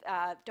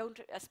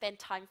 don't spend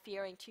time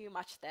fearing too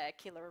much the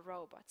killer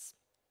robots.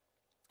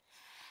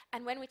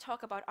 And when we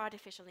talk about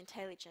artificial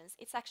intelligence,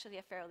 it's actually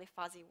a fairly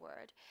fuzzy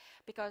word,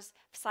 because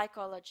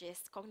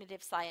psychologists,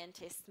 cognitive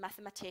scientists,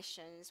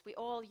 mathematicians, we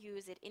all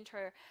use it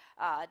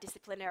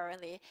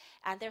interdisciplinarily,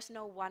 and there's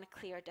no one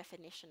clear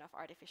definition of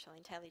artificial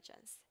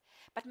intelligence.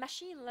 But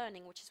machine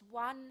learning, which is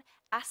one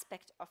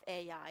aspect of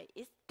AI,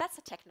 that's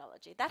a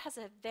technology. That has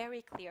a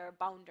very clear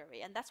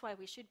boundary, and that's why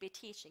we should be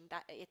teaching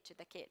it to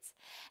the kids.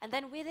 And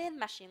then within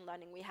machine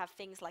learning, we have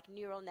things like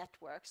neural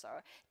networks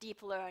or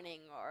deep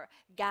learning or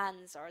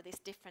GANs or these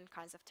different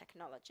kinds of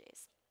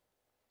technologies.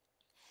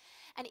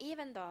 And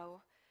even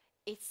though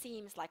it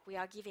seems like we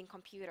are giving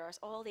computers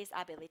all these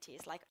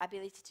abilities, like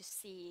ability to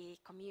see,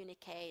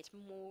 communicate,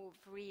 move,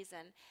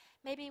 reason,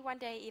 maybe one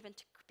day even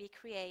to be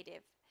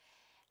creative,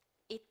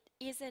 it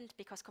isn't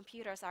because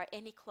computers are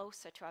any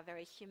closer to our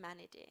very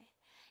humanity.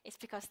 It's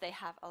because they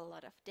have a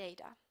lot of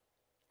data.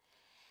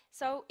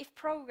 So if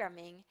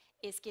programming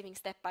is giving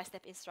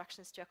step-by-step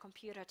instructions to a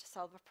computer to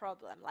solve a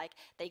problem, like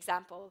the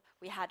example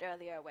we had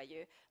earlier where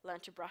you learn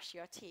to brush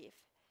your teeth,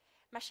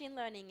 machine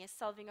learning is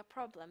solving a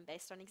problem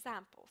based on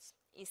examples.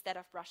 Instead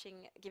of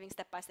giving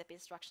step-by-step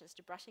instructions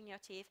to brushing your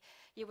teeth,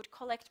 you would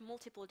collect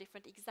multiple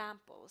different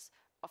examples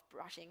of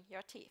brushing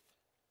your teeth.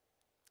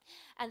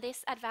 And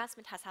this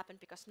advancement has happened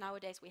because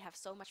nowadays we have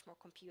so much more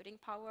computing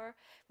power.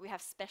 We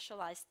have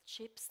specialized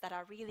chips that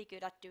are really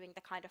good at doing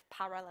the kind of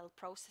parallel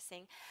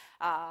processing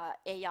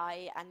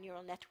AI and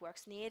neural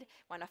networks need.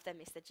 One of them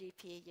is the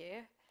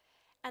GPU.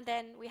 And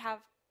then we have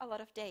a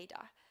lot of data.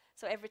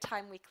 So every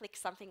time we click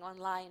something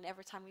online,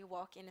 every time we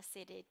walk in a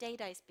city,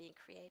 data is being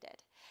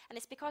created. And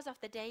it's because of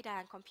the data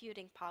and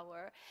computing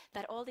power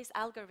that all these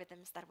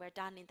algorithms that were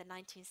done in the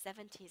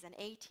 1970s and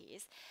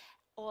 80s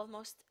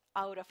almost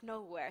out of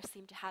nowhere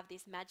seem to have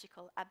these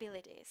magical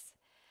abilities.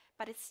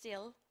 But it's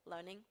still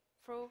learning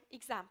through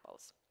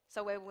examples.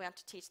 So when we want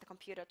to teach the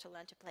computer to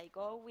learn to play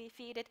Go, we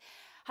feed it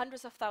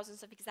hundreds of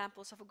thousands of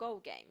examples of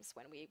Go games.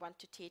 When we want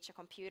to teach a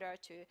computer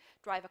to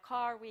drive a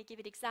car, we give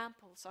it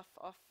examples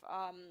of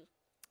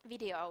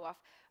video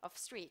of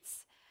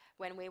streets.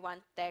 When we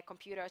want the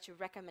computer to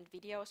recommend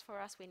videos for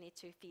us, we need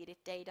to feed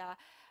it data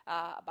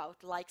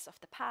about likes of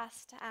the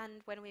past.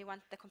 And when we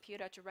want the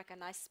computer to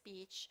recognize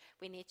speech,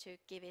 we need to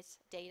give it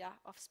data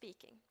of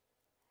speaking.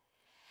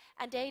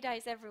 And data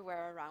is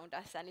everywhere around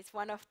us, and it's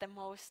one of the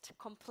most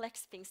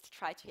complex things to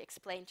try to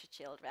explain to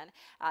children,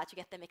 to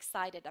get them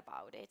excited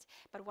about it.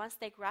 But once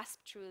they grasp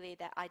truly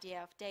the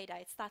idea of data,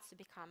 it starts to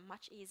become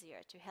much easier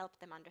to help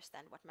them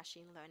understand what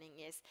machine learning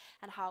is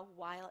and how,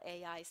 while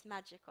AI is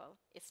magical,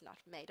 it's not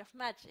made of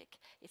magic,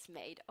 it's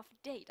made of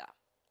data.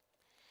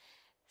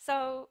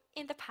 So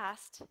in the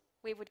past,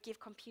 we would give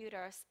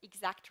computers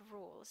exact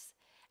rules,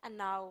 and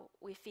now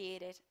we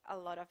feed it a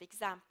lot of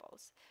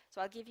examples.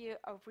 So I'll give you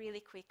a really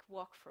quick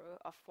walkthrough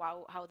of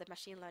how the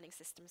machine learning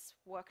systems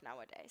work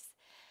nowadays.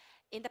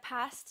 In the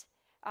past,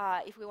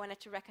 if we wanted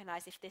to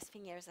recognize if this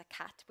thing here is a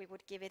cat, we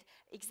would give it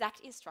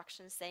exact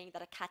instructions saying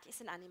that a cat is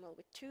an animal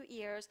with 2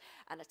 ears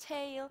and a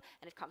tail,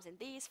 and it comes in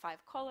these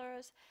 5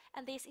 colors.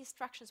 And these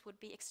instructions would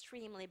be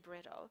extremely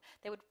brittle.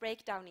 They would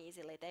break down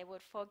easily. They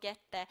would forget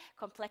the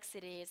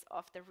complexities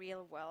of the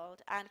real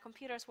world, and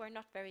computers were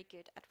not very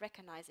good at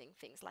recognizing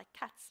things like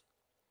cats.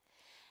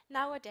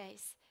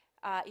 Nowadays,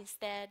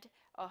 instead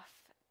of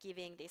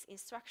giving these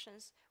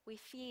instructions, we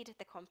feed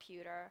the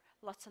computer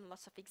lots and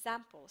lots of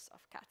examples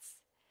of cats.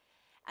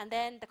 And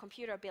then the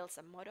computer builds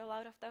a model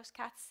out of those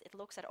cats. It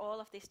looks at all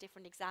of these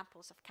different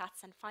examples of cats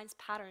and finds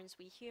patterns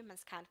we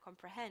humans can't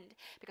comprehend,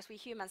 because we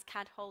humans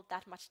can't hold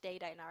that much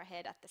data in our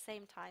head at the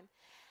same time.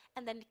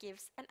 And then it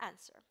gives an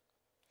answer.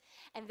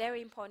 And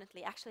very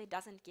importantly, actually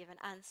doesn't give an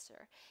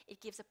answer.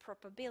 It gives a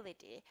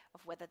probability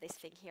of whether this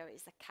thing here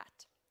is a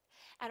cat.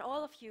 And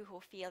all of you who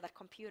feel that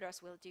computers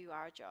will do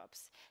our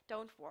jobs,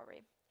 don't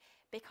worry,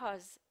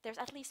 because there's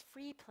at least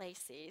 3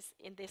 places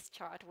in this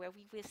chart where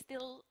we will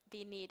still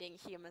be needing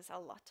humans a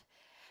lot.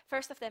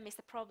 First of them is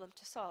the problem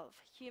to solve.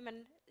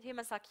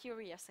 Humans are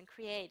curious and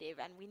creative,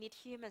 and we need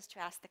humans to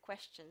ask the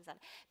questions and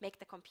make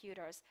the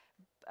computers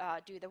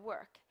do the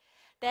work.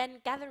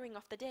 Then gathering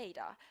of the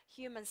data.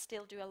 Humans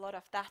still do a lot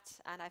of that,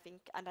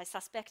 and I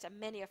suspect that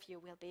many of you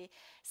will be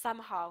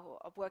somehow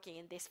working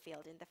in this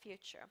field in the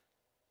future.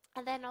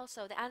 And then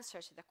also the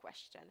answer to the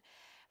question.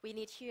 We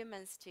need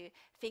humans to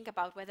think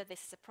about whether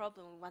this is a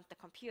problem we want the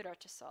computer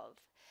to solve.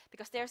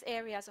 Because there's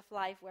areas of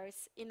life where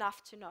it's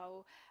enough to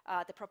know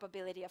the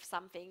probability of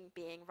something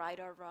being right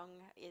or wrong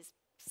is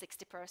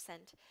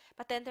 60%.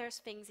 But then there's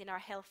things in our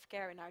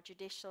healthcare, in our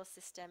judicial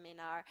system, in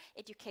our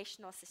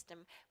educational system,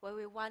 where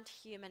we want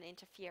human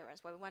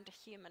interference, where we want a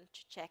human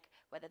to check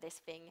whether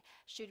this thing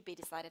should be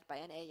decided by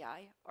an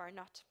AI or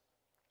not.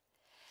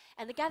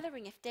 And the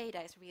gathering of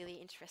data is really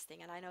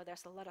interesting, and I know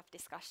there's a lot of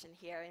discussion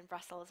here in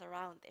Brussels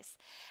around this.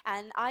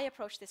 And I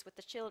approach this with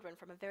the children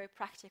from a very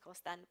practical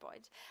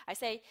standpoint. I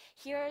say,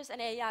 here's an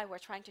AI we're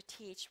trying to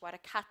teach what a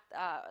cat,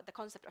 the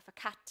concept of a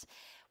cat.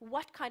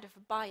 What kind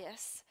of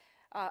bias,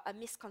 a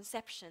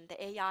misconception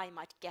the AI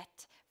might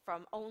get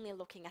from only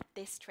looking at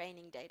this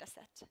training data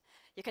set?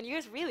 You can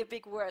use really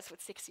big words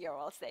with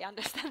 6-year-olds. They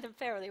understand them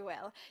fairly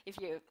well if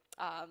you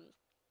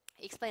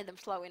explain them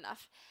slow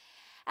enough.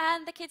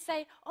 And the kids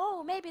say,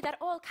 oh, maybe that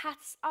all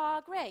cats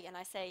are grey. And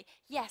I say,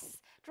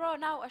 yes, draw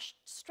now a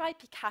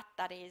stripy cat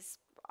that is,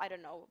 I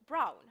don't know,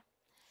 brown.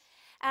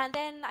 And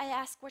then I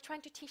ask, we're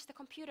trying to teach the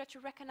computer to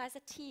recognize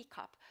a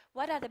teacup.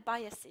 What are the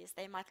biases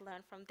they might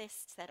learn from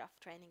this set of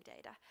training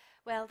data?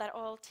 Well, that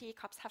all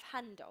teacups have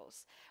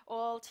handles.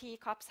 All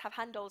teacups have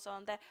handles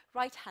on the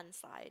right-hand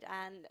side,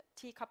 and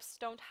teacups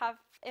don't have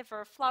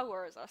ever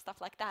flowers or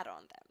stuff like that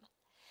on them.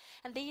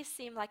 And these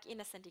seem like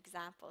innocent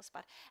examples,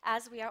 but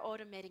as we are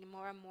automating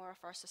more and more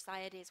of our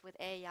societies with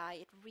AI,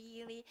 it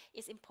really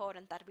is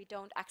important that we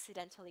don't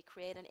accidentally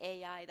create an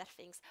AI that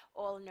thinks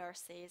all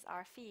nurses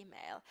are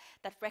female,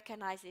 that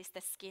recognizes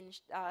the skin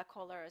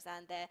colors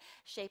and the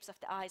shapes of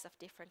the eyes of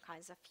different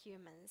kinds of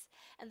humans.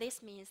 And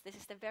this means this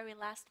is the very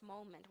last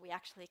moment we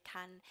actually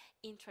can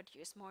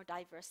introduce more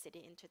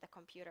diversity into the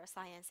computer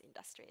science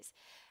industries.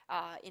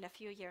 In a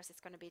few years,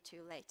 it's going to be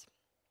too late.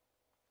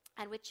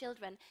 And with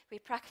children, we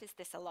practice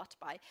this a lot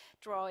by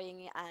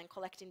drawing and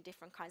collecting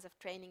different kinds of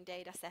training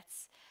data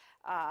sets.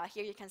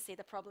 Here you can see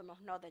the problem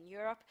of Northern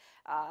Europe.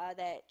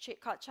 The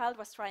child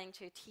was trying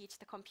to teach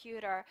the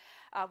computer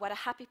what a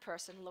happy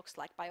person looks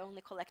like by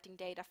only collecting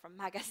data from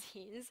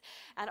magazines.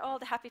 And all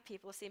the happy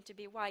people seem to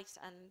be white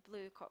and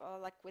blue,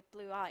 like with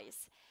blue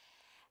eyes.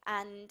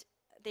 And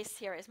this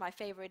here is my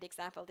favorite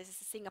example. This is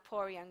a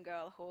Singaporean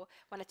girl who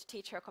wanted to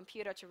teach her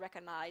computer to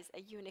recognize a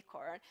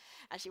unicorn,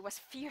 and she was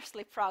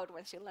fiercely proud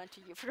when she learned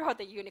to draw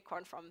the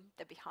unicorn from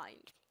the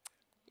behind.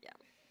 Yeah.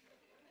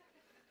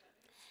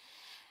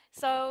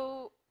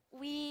 So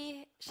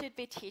we should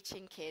be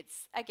teaching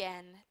kids,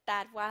 again,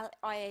 that while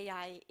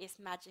AI is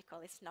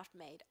magical, it's not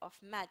made of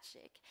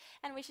magic.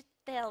 And we should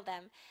tell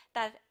them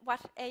that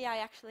what AI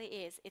actually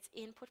is, it's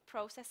input,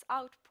 process,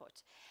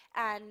 output.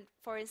 And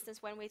for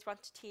instance, when we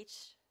want to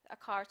teach a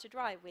car to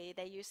drive,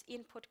 they use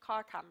input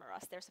car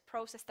cameras. There's a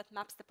process that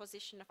maps the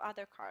position of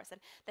other cars,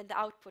 and then the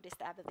output is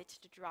the ability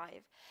to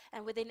drive.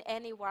 And within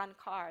any one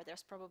car,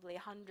 there's probably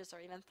hundreds or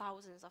even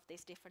thousands of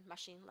these different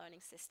machine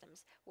learning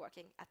systems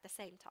working at the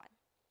same time.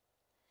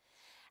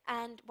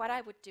 And what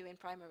I would do in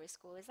primary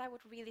school is I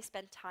would really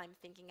spend time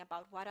thinking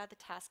about what are the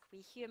tasks we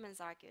humans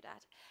are good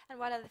at, and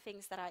what are the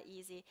things that are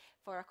easy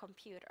for a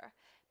computer.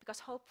 Because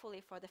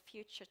hopefully for the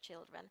future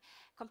children,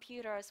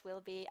 computers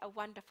will be a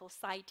wonderful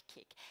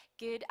sidekick,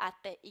 good at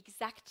the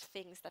exact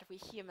things that we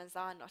humans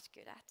are not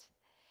good at.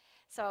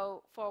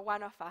 So for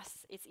one of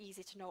us, it's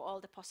easy to know all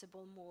the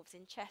possible moves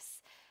in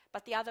chess,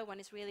 but the other one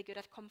is really good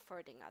at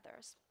comforting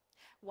others.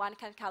 One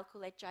can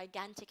calculate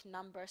gigantic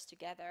numbers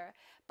together,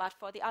 but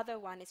for the other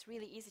one, it's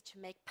really easy to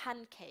make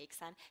pancakes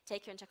and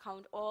take into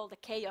account all the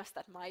chaos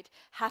that might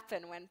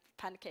happen when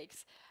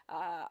pancakes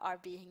are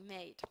being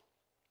made.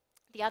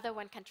 The other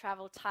one can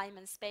travel time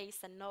and space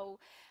and know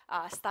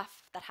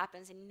stuff that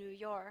happens in New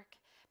York,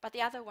 but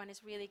the other one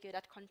is really good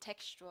at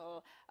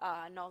contextual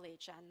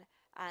knowledge,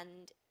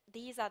 and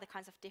these are the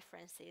kinds of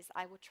differences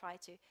I would try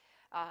to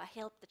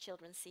help the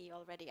children see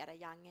already at a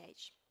young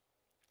age.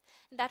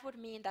 And that would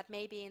mean that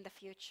maybe in the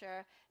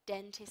future,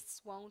 dentists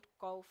won't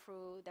go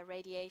through the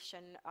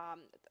radiation,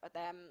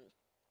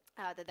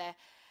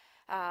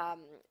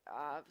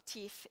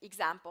 teeth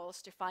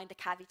examples to find the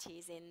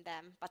cavities in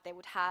them, but they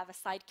would have a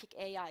sidekick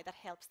AI that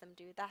helps them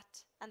do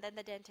that. And then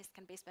the dentist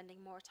can be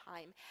spending more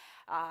time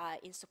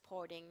in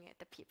supporting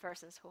the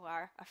persons who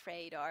are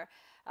afraid or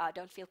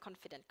don't feel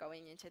confident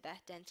going into the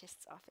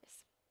dentist's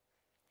office.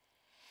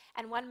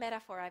 And one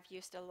metaphor I've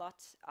used a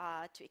lot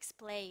to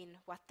explain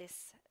what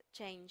this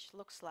change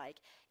looks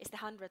like is the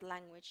 100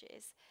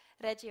 languages.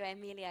 Reggio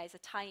Emilia is a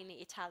tiny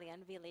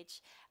Italian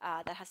village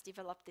that has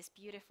developed this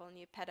beautiful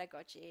new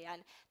pedagogy,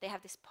 and they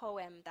have this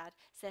poem that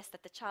says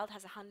that the child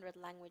has 100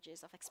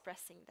 languages of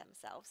expressing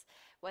themselves,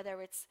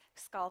 whether it's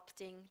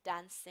sculpting,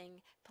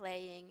 dancing,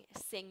 playing,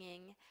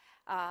 singing.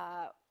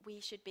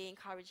 We should be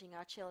encouraging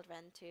our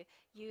children to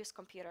use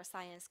computer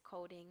science,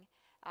 coding,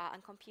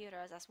 and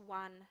computers as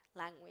one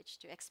language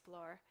to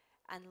explore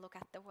and look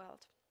at the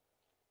world.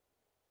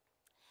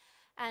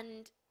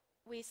 And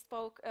we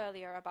spoke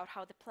earlier about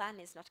how the plan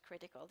is not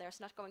critical.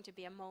 There's not going to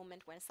be a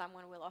moment when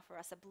someone will offer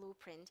us a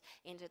blueprint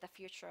into the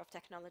future of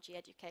technology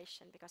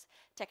education, because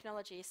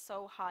technology is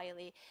so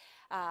highly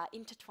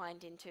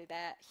intertwined into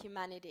the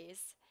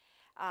humanities.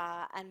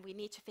 And we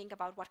need to think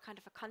about what kind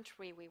of a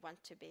country we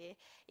want to be.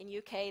 In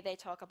UK, they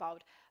talk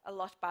about a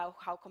lot about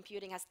how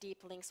computing has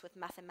deep links with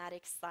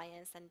mathematics,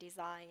 science, and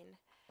design.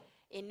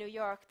 In New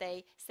York,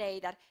 they say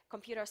that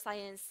computer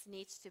science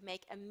needs to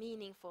make a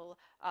meaningful,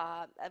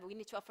 we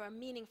need to offer a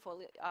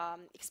meaningful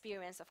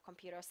experience of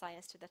computer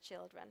science to the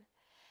children.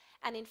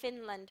 And in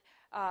Finland,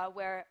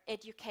 where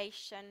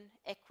education,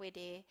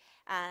 equity,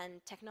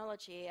 and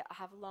technology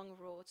have long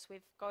roots,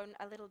 we've gone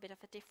a little bit of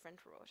a different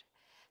route.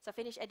 So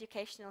Finnish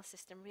educational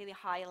system really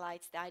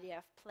highlights the idea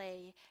of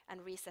play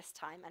and recess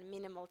time and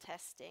minimal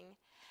testing.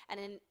 And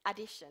in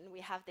addition,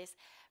 we have this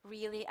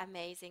really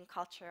amazing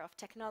culture of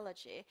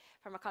technology.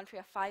 From a country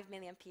of 5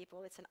 million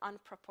people, it's an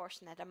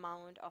unproportionate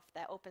amount of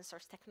the open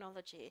source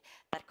technology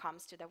that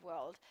comes to the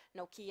world.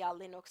 Nokia,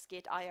 Linux,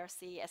 Git,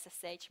 IRC,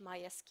 SSH,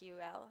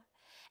 MySQL.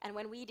 And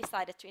when we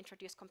decided to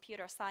introduce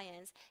computer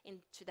science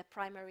into the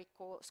primary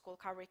school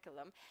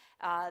curriculum,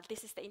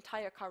 this is the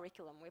entire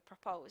curriculum we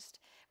proposed.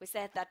 We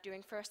said that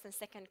during first and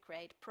second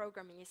grade,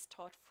 programming is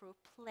taught through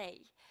play.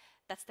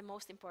 That's the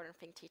most important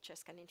thing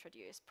teachers can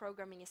introduce.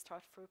 Programming is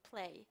taught through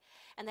play.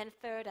 And then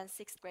third and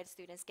sixth grade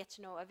students get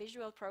to know a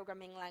visual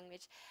programming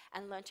language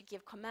and learn to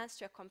give commands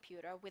to a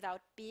computer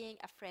without being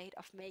afraid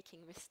of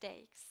making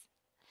mistakes.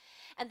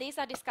 And these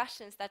are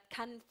discussions that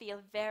can feel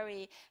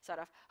very sort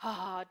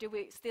of, do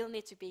we still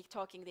need to be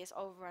talking this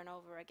over and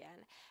over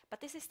again?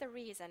 But this is the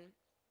reason.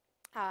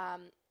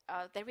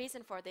 The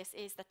reason for this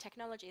is that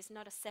technology is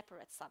not a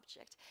separate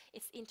subject.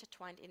 It's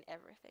intertwined in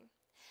everything.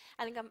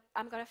 And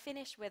I'm going to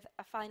finish with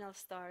a final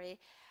story,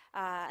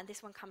 and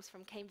this one comes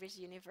from Cambridge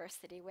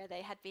University, where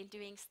they had been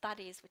doing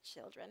studies with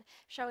children,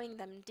 showing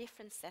them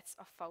different sets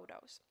of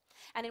photos.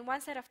 And in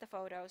one set of the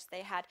photos,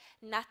 they had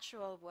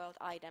natural world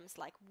items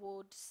like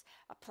woods,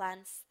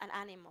 plants, and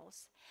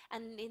animals.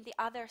 And in the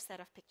other set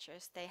of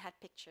pictures, they had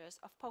pictures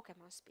of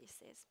Pokemon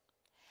species.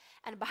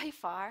 And by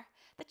far,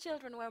 the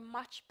children were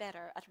much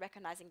better at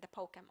recognizing the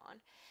Pokemon.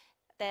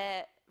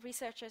 The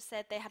researchers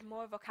said they had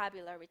more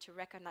vocabulary to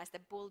recognize the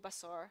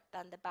Bulbasaur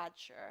than the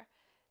badger,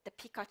 the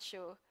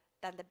Pikachu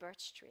than the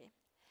birch tree.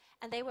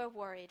 And they were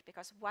worried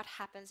because what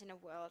happens in a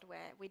world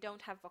where we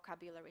don't have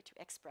vocabulary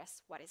to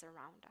express what is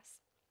around us?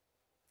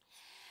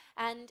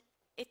 And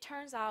it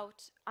turns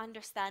out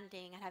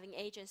understanding and having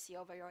agency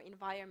over your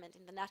environment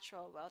in the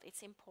natural world,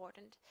 it's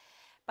important.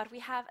 But we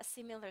have a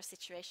similar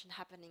situation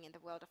happening in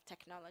the world of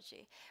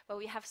technology, where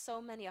we have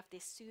so many of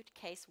these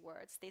suitcase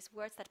words, these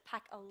words that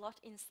pack a lot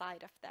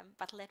inside of them,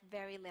 but let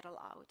very little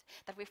out,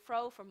 that we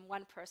throw from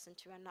one person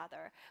to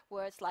another.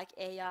 Words like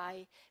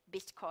AI,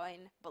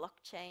 Bitcoin,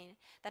 blockchain,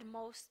 that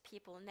most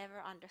people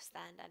never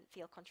understand and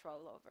feel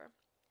control over.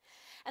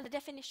 And the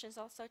definitions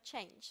also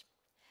change.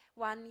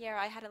 One year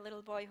I had a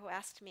little boy who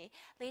asked me,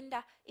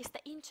 Linda, is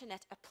the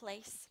internet a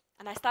place?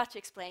 And I start to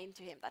explain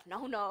to him that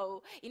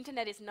no,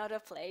 internet is not a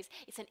place.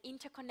 It's an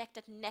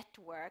interconnected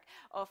network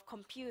of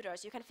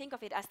computers. You can think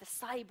of it as the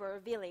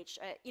cyber village,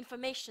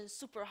 information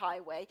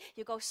superhighway.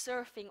 You go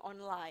surfing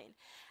online.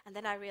 And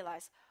then I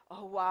realized,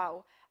 oh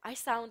wow, I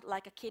sound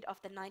like a kid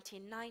of the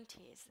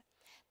 1990s.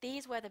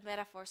 These were the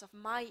metaphors of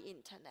my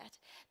internet.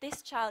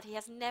 This child, he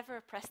has never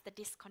pressed the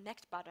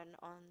disconnect button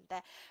on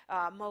the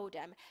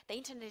modem. The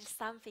internet is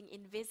something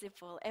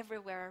invisible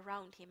everywhere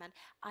around him, and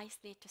I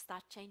need to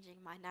start changing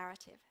my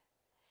narrative.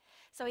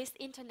 So is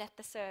internet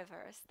the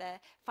servers, the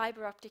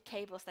fiber optic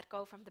cables that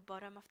go from the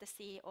bottom of the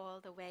sea all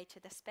the way to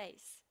the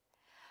space?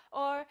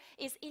 Or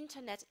is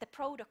internet the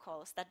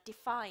protocols that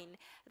define,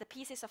 the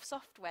pieces of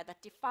software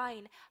that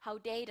define how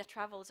data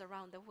travels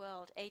around the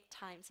world 8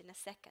 times in a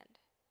second?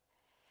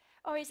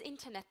 Or is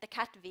internet the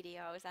cat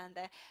videos and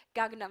the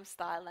Gangnam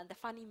Style and the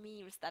funny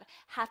memes that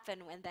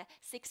happen when the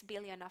 6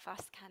 billion of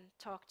us can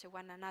talk to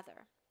one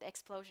another, the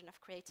explosion of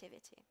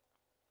creativity?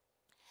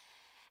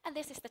 And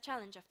this is the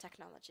challenge of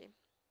technology.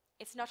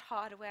 It's not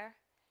hardware,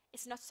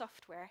 it's not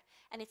software,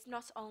 and it's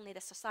not only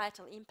the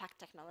societal impact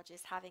technology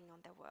is having on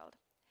the world.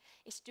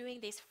 It's doing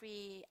these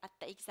 3 at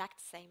the exact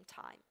same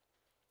time.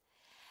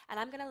 And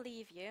I'm going to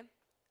leave you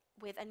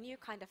with a new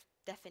kind of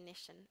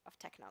definition of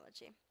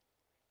technology.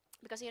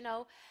 Because you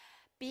know,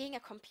 being a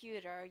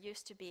computer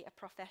used to be a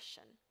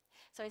profession.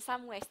 So in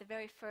some ways, the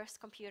very first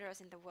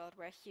computers in the world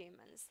were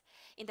humans.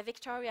 In the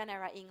Victorian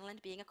era England,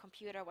 being a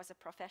computer was a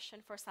profession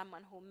for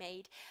someone who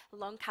made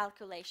long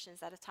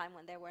calculations at a time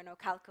when there were no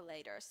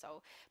calculators,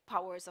 so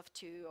powers of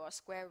 2 or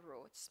square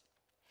roots.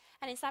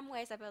 And in some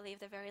ways, I believe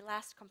the very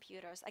last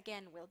computers,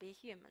 again, will be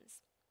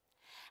humans.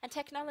 And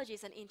technology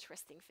is an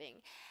interesting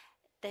thing.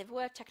 The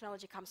word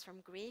technology comes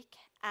from Greek,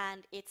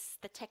 and it's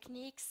the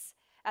techniques,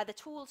 the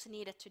tools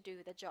needed to do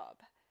the job.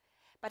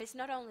 But it's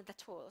not only the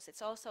tools,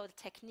 it's also the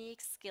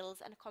techniques,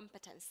 skills, and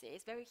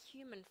competencies, very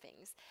human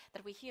things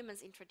that we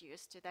humans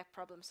introduce to the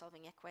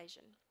problem-solving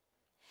equation.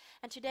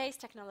 And today's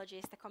technology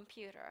is the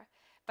computer,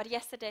 but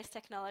yesterday's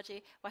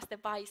technology was the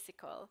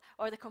bicycle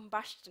or the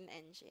combustion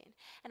engine.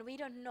 And we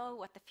don't know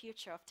what the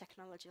future of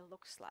technology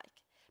looks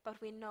like,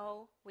 but we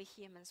know we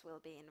humans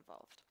will be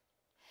involved.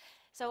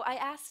 So I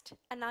asked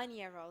a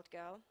 9-year-old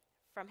girl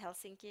from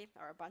Helsinki,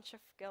 or a bunch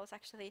of girls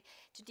actually,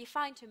 to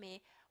define to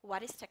me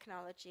what is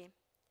technology,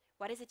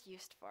 what is it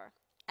used for,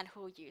 and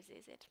who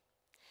uses it.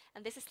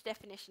 And this is the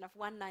definition of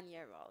one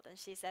 9-year-old, and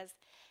she says,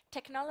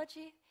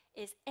 technology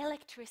is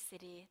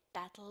electricity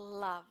that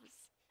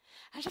loves.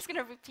 I'm just going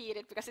to repeat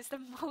it because it's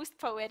the most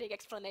poetic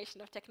explanation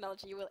of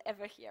technology you will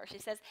ever hear. She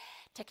says,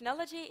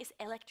 technology is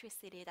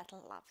electricity that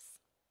loves.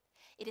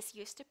 It is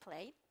used to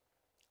play.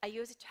 I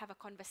use it to have a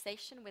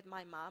conversation with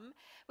my mom.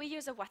 We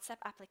use a WhatsApp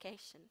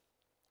application.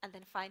 And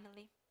then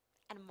finally,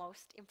 and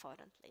most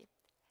importantly,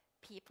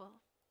 people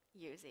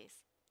uses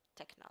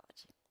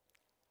technology.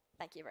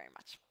 Thank you very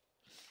much.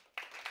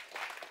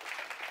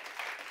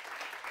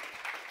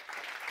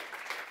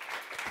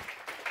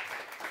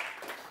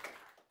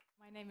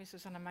 My name is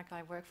Susanna, Makela.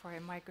 I work for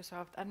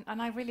Microsoft,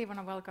 and I really want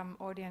to welcome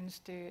audience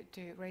to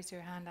raise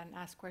your hand and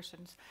ask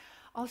questions.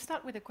 I'll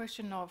start with a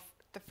question of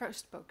the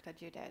first book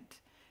that you did.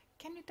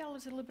 Can you tell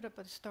us a little bit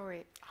about the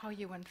story, how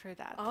you went through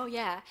that? Oh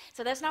yeah,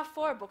 so there's now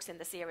 4 books in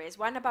the series,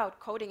 one about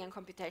coding and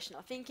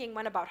computational thinking,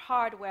 one about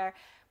hardware,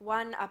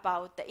 one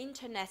about the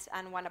internet,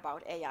 and one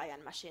about AI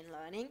and machine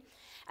learning.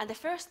 And the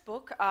first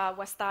book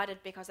was started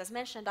because, as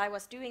mentioned, I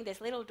was doing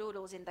these little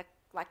doodles in the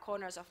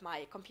corners of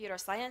my computer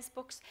science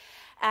books,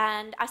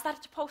 and I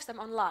started to post them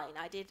online.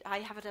 I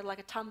have it like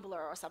a Tumblr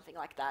or something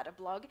like that, a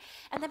blog,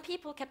 and then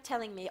people kept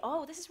telling me,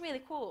 oh, this is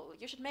really cool,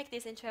 you should make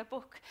this into a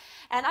book.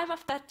 And I'm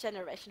of that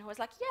generation who was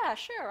like, yeah,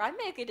 sure, I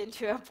make it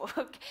into a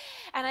book.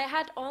 And I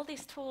had all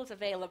these tools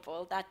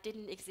available that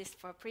didn't exist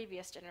for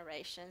previous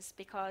generations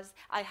because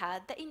I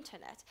had the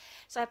internet.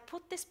 So I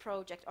put this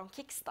project on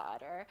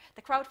Kickstarter,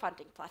 the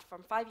crowdfunding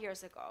platform, 5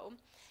 years ago,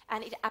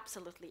 and it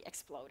absolutely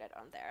exploded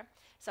on there.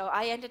 So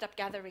I ended up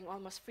gathering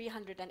almost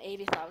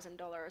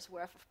 $380,000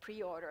 worth of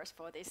pre-orders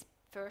for this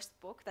first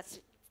book that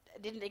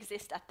didn't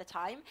exist at the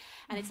time.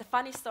 And it's a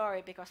funny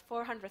story because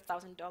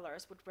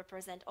 $400,000 would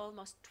represent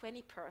almost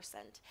 20%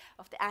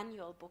 of the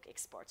annual book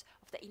exports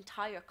of the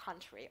entire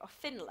country of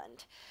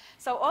Finland.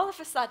 So all of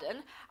a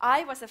sudden,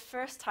 I was a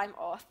first-time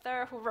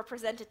author who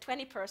represented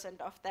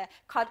 20% of the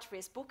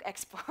country's book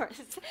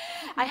exports.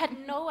 I had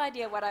no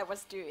idea what I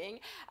was doing.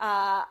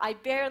 I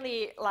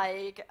barely,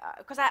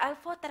 because I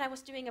thought that I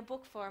was doing a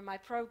book for my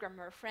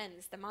programmer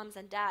friends, the moms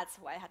and dads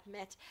who I had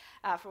met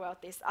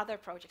throughout these other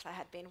projects I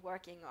had been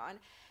working on.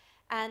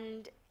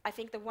 And I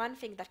think the one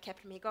thing that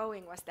kept me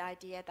going was the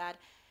idea that,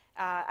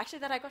 actually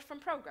that I got from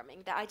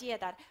programming, the idea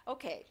that,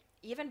 okay,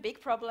 even big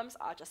problems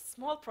are just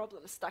small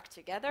problems stuck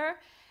together,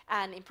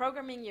 and in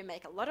programming you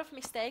make a lot of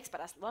mistakes,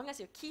 but as long as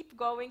you keep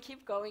going,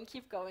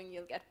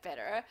 you'll get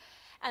better.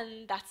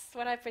 And that's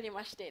what I pretty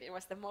much did. It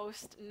was the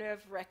most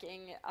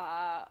nerve-wracking,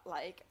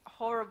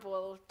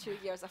 horrible 2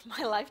 years of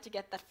my life to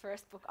get that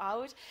first book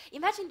out.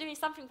 Imagine doing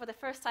something for the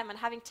first time and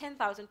having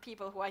 10,000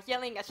 people who are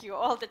yelling at you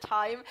all the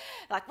time,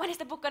 like, when is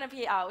the book going to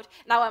be out?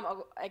 Now I'm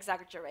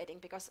exaggerating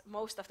because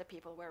most of the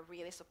people were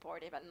really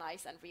supportive and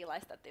nice and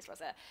realized that this was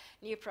a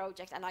new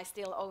project, and I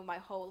still owe my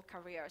whole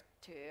career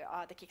to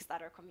the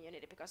Kickstarter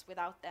community, because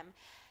without them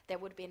there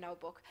would be no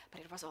book,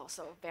 but it was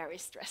also very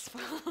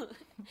stressful.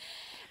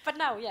 But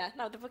now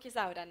the book is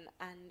out, and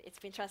it's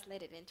been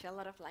translated into a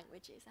lot of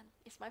languages, and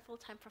it's my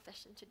full-time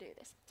profession to do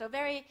this. So a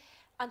very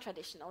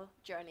untraditional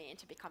journey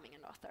into becoming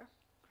an author.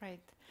 Great.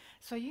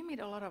 So you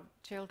meet a lot of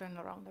children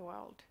around the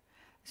world.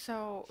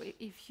 So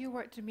if you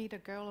were to meet a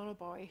girl or a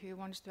boy who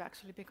wants to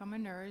actually become a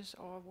nurse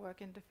or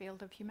work in the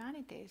field of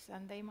humanities,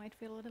 and they might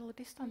feel a little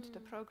distant to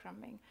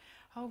programming,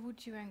 how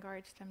would you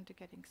encourage them to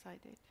get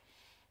excited?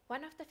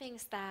 One of the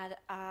things that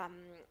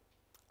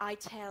I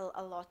tell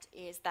a lot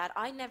is that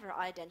I never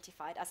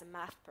identified as a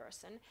math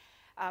person.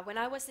 When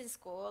I was in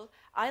school,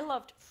 I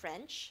loved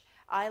French,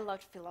 I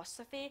loved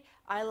philosophy,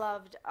 I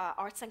loved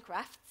arts and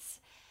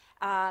crafts,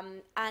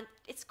 and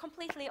it's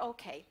completely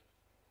okay.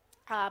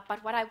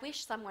 But what I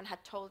wish someone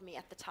had told me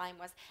at the time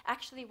was,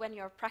 actually when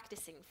you're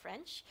practicing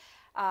French,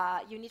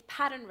 you need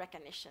pattern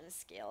recognition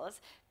skills,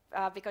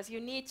 because you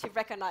need to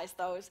recognize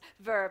those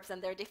verbs and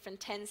their different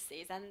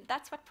tenses, and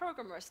that's what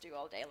programmers do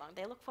all day long.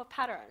 They look for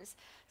patterns.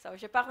 So,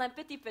 je parle un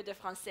petit peu de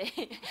français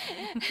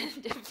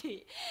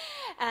depuis.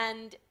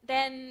 And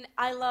then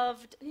I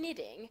loved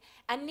knitting,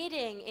 and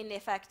knitting, in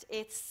effect,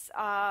 it's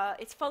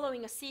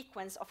following a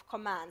sequence of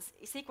commands,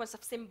 a sequence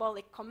of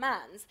symbolic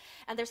commands,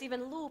 and there's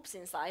even loops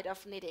inside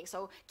of knitting.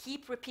 So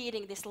keep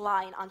repeating this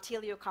line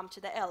until you come to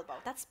the elbow.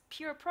 That's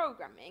pure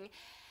programming.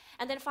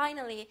 And then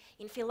finally,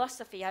 in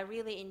philosophy, I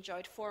really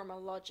enjoyed formal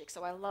logic,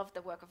 so I loved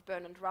the work of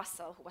Bertrand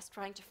Russell, who was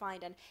trying to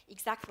find an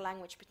exact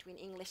language between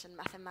English and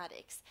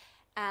mathematics.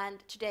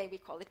 And today we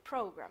call it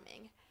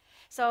programming.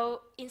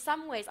 So in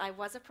some ways I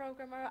was a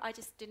programmer, I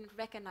just didn't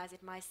recognize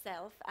it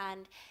myself,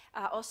 and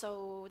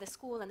also the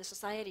school and the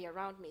society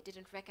around me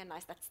didn't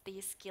recognize that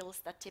these skills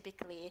that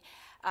typically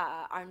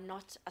are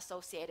not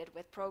associated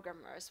with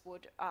programmers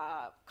would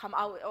come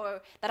out,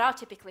 or that are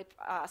typically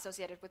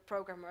associated with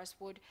programmers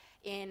would,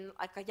 in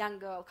like a young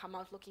girl, come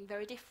out looking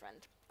very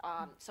different.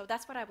 So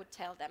that's what I would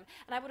tell them.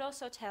 And I would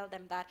also tell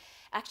them that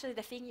actually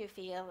the thing you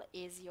feel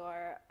is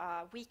your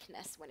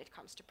weakness when it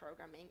comes to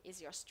programming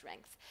is your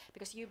strength,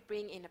 because you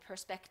bring in a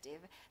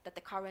perspective that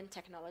the current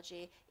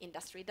technology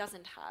industry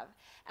doesn't have.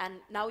 And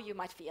now you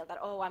might feel that,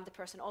 oh, I'm the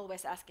person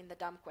always asking the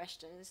dumb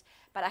questions,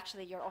 but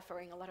actually you're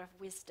offering a lot of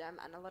wisdom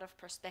and a lot of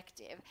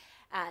perspective.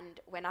 And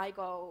when I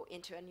go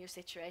into a new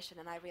situation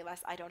and I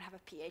realize I don't have a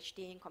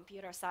PhD in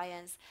computer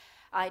science,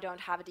 I don't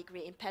have a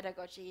degree in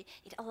pedagogy,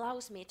 it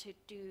allows me to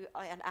do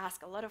and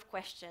ask a lot of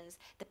questions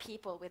that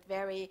people with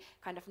very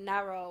kind of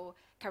narrow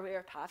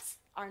career paths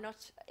are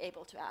not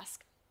able to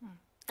ask.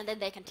 And then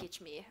they can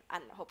teach me,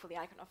 and hopefully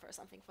I can offer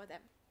something for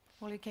them.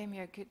 Well, you gave me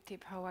a good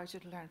tip how I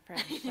should learn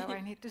French, so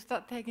I need to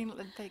start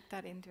take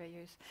that into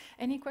use.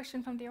 Any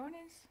question from the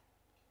audience?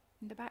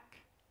 In the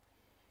back.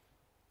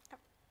 Oh.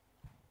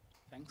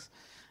 Thanks.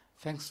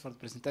 Thanks for the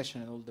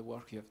presentation and all the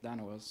work you have done.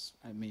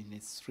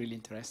 It's really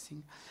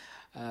interesting.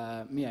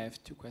 Me, I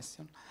have two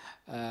questions.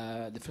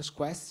 The first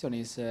question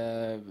is,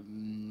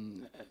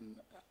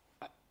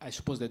 I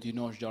suppose that you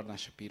know Jordan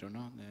Shapiro,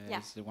 no? Yeah.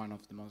 He's one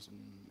of the most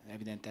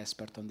evident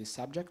experts on this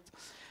subject.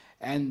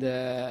 And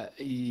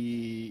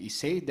he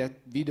said that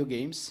video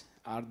games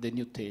are the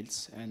new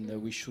tales,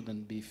 and we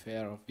shouldn't be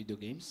fair of video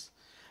games.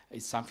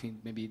 It's something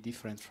maybe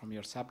different from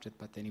your subject,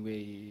 but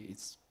anyway,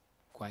 it's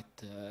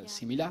quite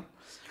similar.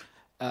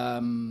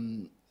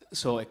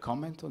 So a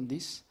comment on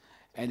this.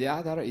 And the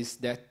other is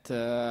that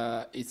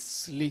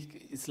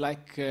it's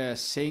like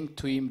saying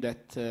to him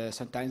that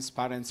sometimes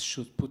parents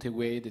should put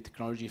away the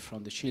technology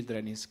from the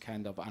children is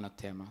kind of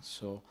anathema.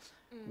 So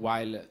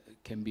while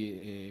it can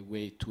be a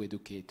way to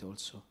educate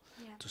also,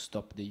 to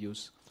stop the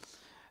use.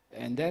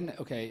 And then,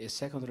 okay, a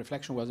second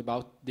reflection was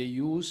about the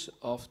use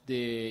of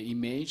the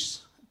image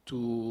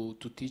to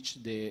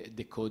teach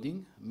the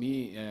coding.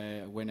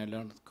 Me, when I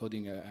learned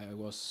coding, I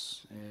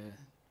was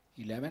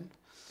 11.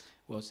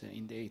 Was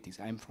in the 80s.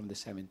 I'm from the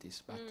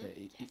 70s, but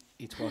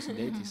it was in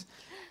the 80s.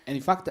 And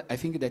in fact, I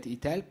think that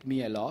it helped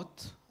me a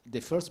lot. The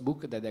first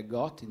book that I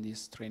got in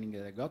this training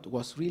that I got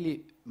was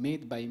really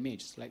made by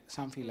images, like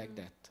something like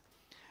that.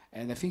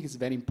 And I think it's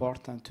very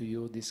important to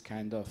use this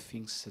kind of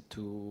things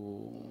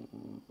to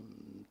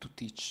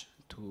teach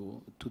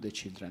to the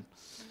children.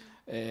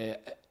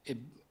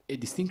 A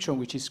distinction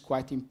which is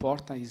quite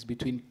important is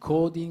between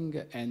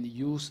coding and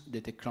use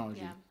the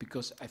technology,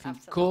 because I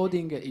think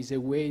coding is a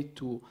way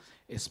to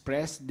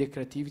express the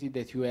creativity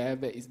that you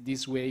have. Is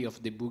this way of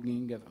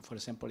debugging, for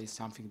example, is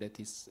something that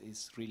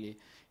is really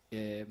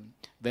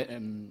very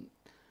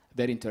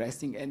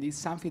interesting, and it's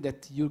something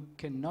that you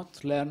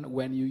cannot learn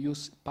when you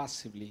use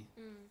passively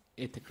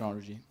a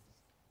technology.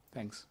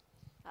 Thanks.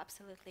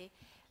 Absolutely.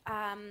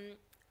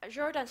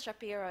 Jordan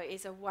Shapiro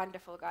is a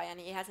wonderful guy, and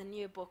he has a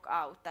new book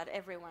out that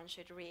everyone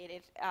should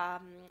read.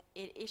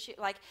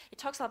 It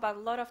talks about a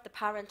lot of the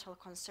parental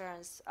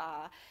concerns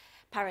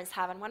parents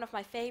have, and one of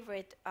my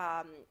favorite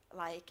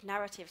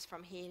narratives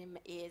from him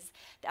is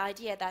the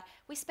idea that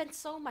we spend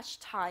so much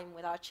time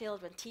with our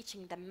children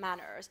teaching them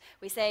manners.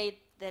 We say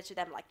to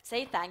them, like,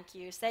 say thank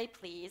you, say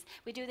please.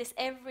 We do this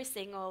every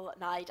single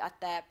night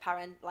at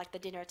the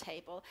dinner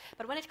table.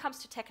 But when it comes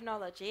to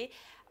technology,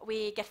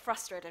 we get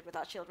frustrated with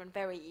our children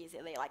very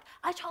easily. Like,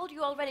 I told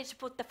you already to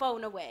put the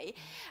phone away.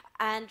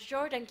 And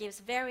Jordan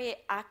gives very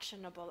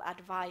actionable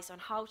advice on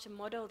how to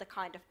model the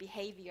kind of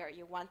behavior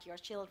you want your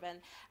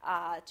children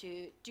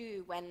to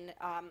do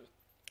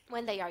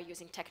when they are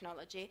using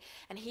technology.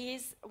 And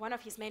one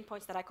of his main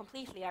points that I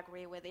completely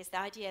agree with is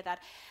the idea that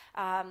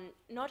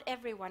not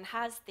everyone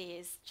has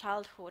these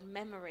childhood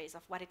memories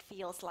of what it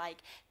feels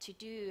like to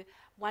do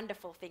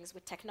wonderful things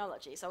with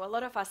technology. So a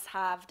lot of us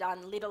have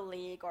done Little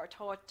League or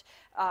taught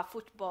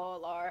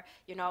football, or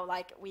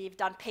we've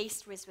done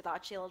pastries with our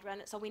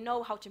children. So we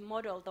know how to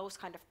model those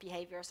kind of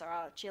behaviors for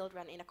our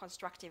children in a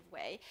constructive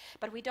way.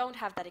 But we don't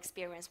have that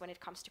experience when it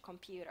comes to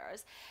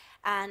computers.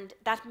 And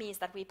that means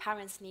that we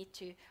parents need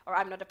to, or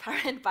I'm not a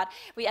parent, but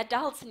we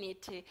adults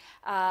need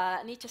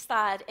to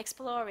start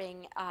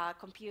exploring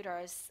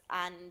computers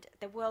and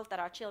the world that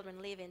our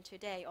children live in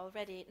today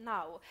already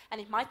now. And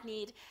it might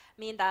mean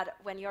that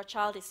when your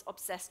child is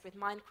obsessed with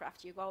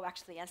Minecraft, you go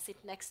actually and sit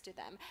next to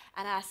them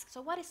and ask,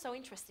 so what is so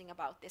interesting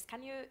about this?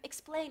 Can you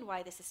explain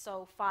why this is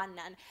so fun,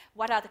 and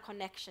what are the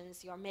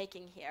connections you're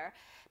making here?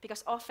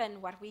 Because often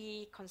what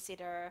we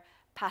consider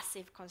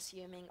passive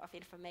consuming of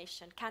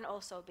information can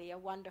also be a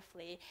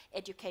wonderfully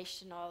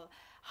educational,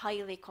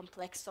 highly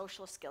complex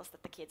social skills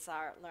that the kids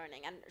are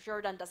learning. And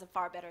Jordan does a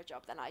far better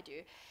job than I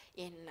do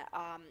in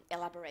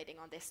elaborating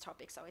on this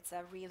topic. So it's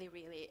a really,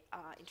 really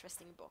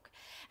interesting book.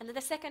 And then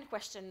the second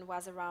question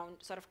was around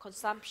sort of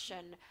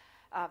consumption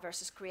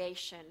versus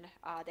creation,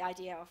 the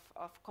idea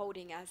of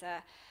coding as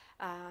a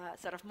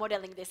sort of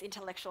modeling these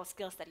intellectual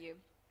skills that you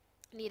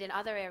need in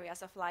other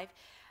areas of life.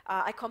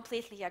 I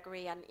completely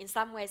agree, and in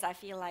some ways I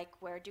feel like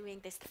we're doing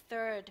this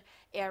third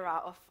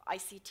era of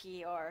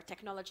ICT or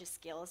technology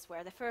skills,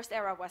 where the first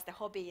era was the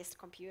hobbyist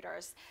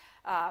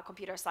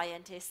computer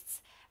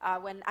scientists,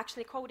 when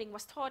actually coding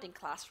was taught in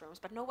classrooms,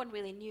 but no one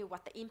really knew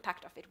what the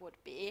impact of it would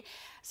be.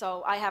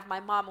 So I have my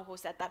mom who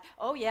said that,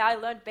 oh yeah, I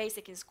learned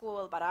BASIC in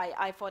school, but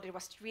I thought it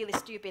was really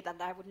stupid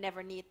and I would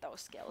never need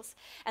those skills.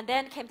 And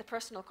then came the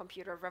personal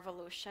computer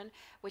revolution,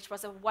 which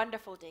was a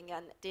wonderful thing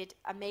and did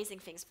amazing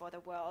things for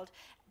the world.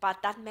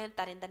 But that meant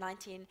that in the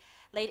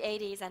late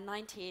 80s and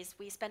 90s,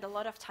 we spent a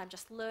lot of time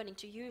just learning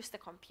to use the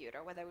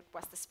computer, whether it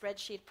was the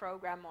spreadsheet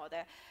program or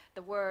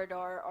the Word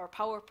or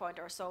PowerPoint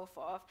or so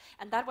forth.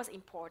 And that was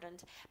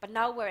important. But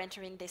now we're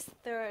entering this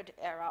third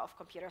era of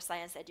computer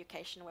science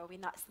education, where we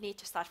need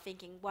to start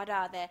thinking, what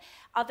are the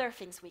other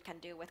things we can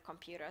do with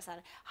computers,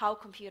 and how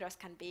computers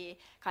can be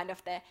kind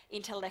of the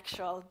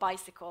intellectual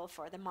bicycle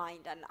for the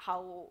mind, and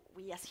how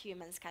we as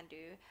humans can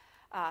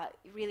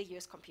really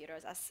use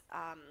computers as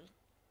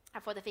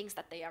for the things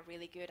that they are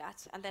really good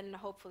at, and then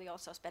hopefully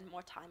also spend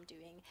more time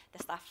doing the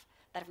stuff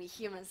that we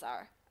humans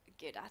are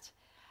good at.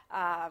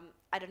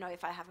 I don't know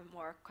if I have a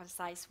more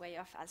concise way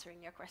of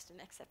answering your question,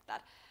 except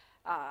that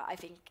I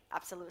think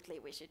absolutely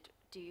we should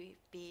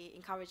be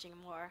encouraging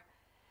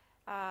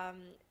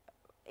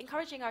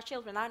our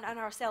children and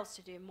ourselves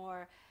to do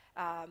more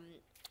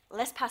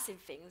less passive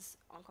things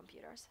on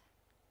computers.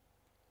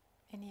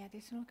 Any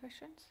additional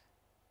questions?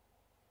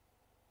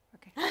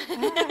 Okay.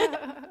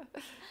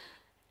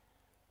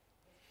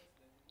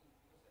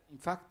 In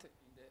fact,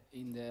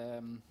 in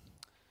the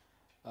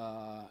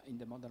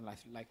modern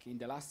life, like in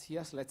the last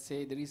years, let's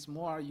say there is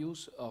more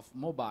use of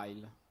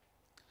mobile.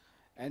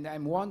 And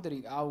I'm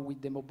wondering how with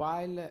the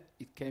mobile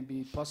it can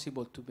be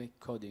possible to make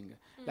coding.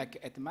 Like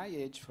at my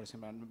age, for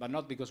example, but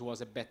not because it was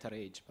a better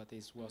age, but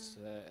it was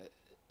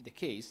the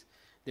case,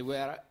 they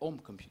were home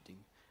computing.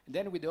 And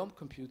then with the home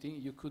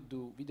computing, you could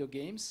do video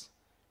games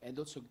and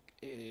also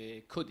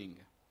coding.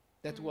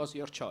 That was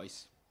your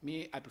choice.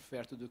 Me, I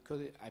prefer to do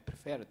coding. I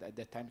preferred at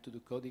that time to do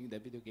coding than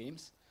video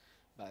games.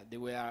 But there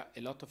were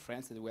a lot of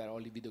friends that were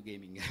only video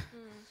gaming.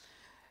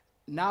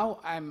 Now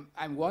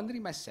I'm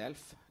wondering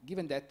myself,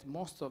 given that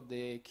most of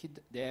the kids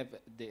they have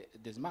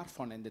the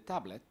smartphone and the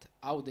tablet,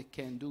 how they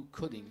can do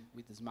coding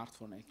with the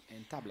smartphone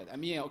and tablet. I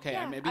mean, okay,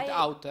 Yeah, I'm a bit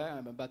out,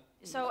 but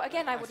so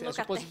again, I would look at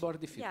suppose it's more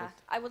difficult.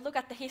 I would look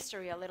at the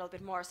history a little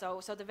bit more.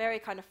 So the very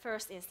kind of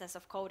first instance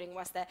of coding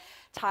was the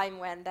time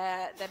when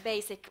the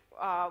basic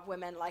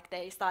women, like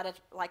they started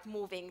like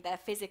moving the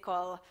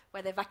physical,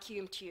 where the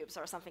vacuum tubes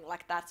or something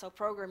like that. So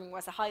programming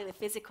was a highly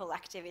physical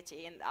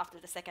activity after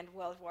the Second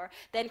World War.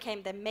 Then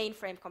came the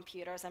mainframe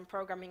computers, and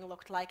programming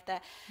looked like the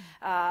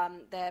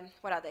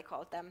what are they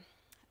called?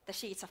 The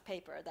sheets of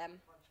paper,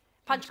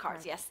 punch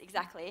cards, yes,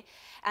 exactly.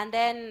 And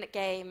then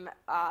came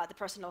the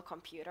personal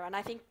computer. And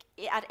I think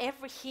at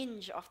every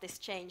hinge of this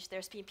change,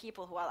 there's been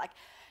people who are like,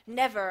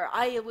 never,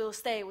 I will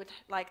stay with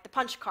like the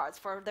punch cards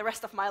for the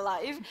rest of my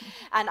life,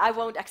 and I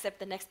won't accept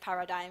the next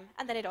paradigm.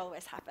 And then it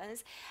always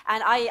happens.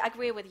 And I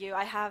agree with you.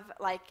 I have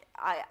like,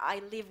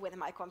 I live with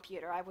my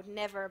computer. I would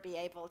never be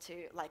able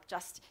to like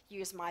just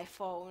use my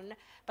phone.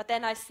 But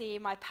then I see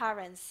my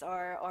parents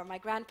or my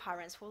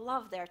grandparents who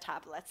love their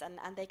tablets, and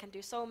they can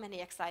do so many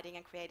exciting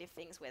and creative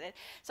things with it.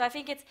 So I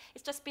think it's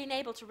just being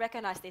able to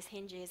recognize these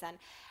hinges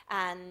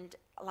and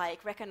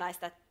like recognize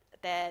that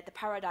the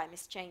paradigm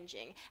is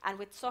changing. And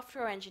with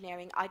software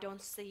engineering, I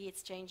don't see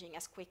it's changing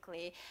as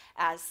quickly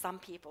as some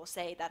people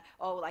say that,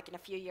 oh, like in a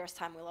few years'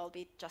 time, we'll all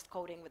be just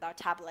coding with our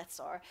tablets,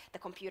 or the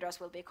computers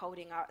will be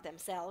coding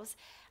themselves.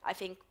 I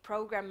think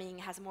programming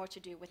has more to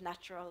do with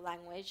natural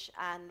language,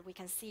 and we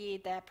can see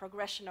the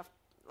progression of,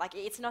 like,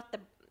 it's not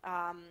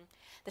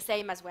the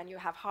same as when you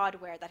have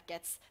hardware that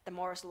gets the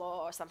Moore's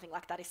law or something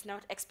like that. It's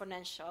not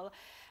exponential.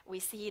 We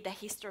see the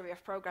history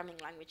of programming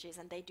languages,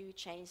 and they do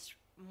change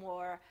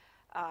more,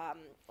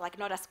 like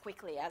not as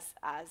quickly as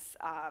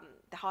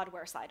the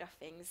hardware side of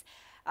things.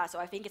 So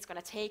I think it's going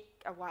to take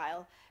a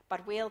while,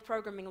 but will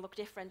programming look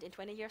different in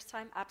 20 years'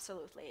 time?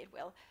 Absolutely it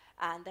will.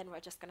 And then we're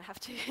just going to have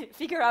to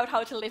figure out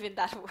how to live in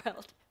that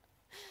world.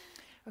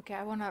 Okay,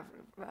 I want to,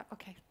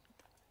 okay,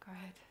 go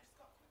ahead.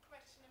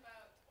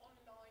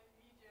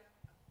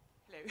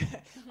 Hello.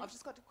 I've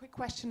just got a quick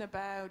question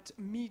about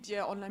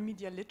media, online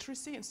media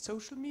literacy and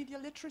social media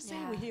literacy.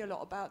 Yeah. We hear a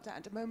lot about that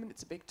at the moment.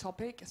 It's a big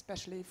topic,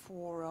 especially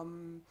for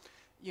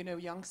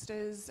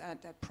youngsters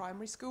at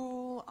primary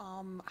school.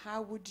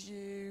 How would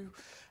you,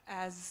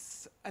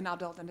 as an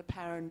adult and a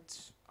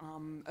parent,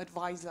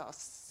 advise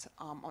us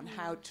on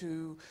how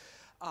to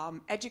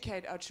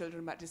educate our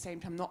children, but at the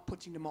same time not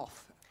putting them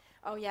off?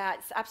 Oh yeah,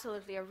 it's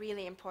absolutely a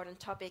really important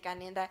topic.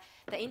 And in the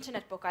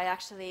internet book, I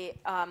actually,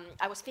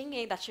 I was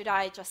thinking that should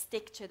I just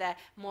stick to the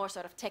more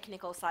sort of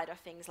technical side of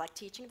things, like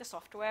teaching the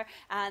software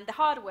and the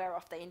hardware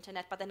of the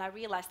internet, but then I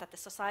realized that the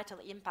societal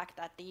impact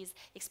that these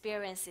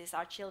experiences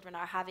our children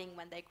are having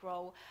when they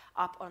grow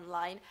up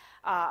online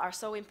are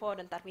so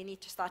important that we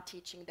need to start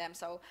teaching them.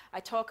 So I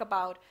talk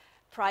about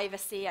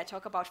privacy, I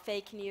talk about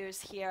fake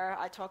news here,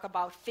 I talk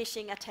about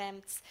phishing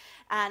attempts,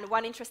 and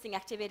one interesting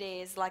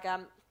activity is like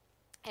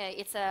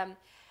it's a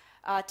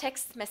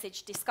text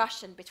message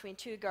discussion between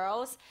two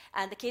girls,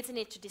 and the kids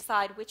need to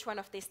decide which one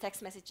of these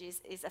text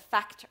messages is a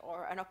fact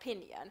or an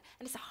opinion.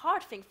 And it's a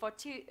hard thing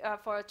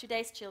for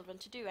today's children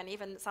to do, and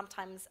even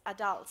sometimes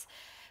adults.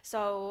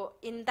 So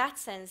in that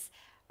sense,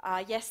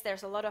 yes,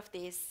 there's a lot of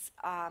these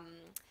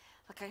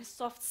kind of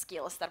soft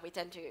skills that we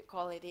tend to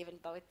call it, even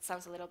though it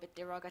sounds a little bit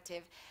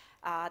derogative,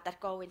 that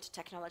go into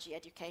technology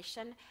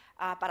education.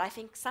 But I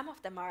think some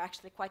of them are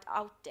actually quite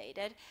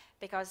outdated,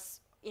 because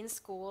in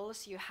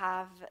schools, you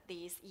have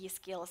these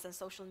e-skills and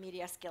social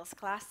media skills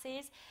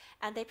classes,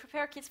 and they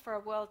prepare kids for a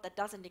world that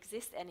doesn't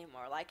exist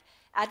anymore. Like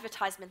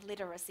advertisement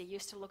literacy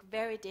used to look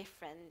very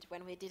different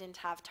when we didn't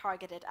have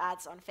targeted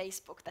ads on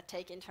Facebook that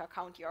take into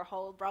account your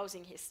whole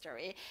browsing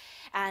history.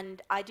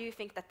 And I do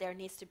think that there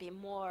needs to be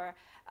more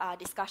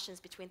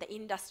discussions between the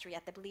industry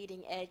at the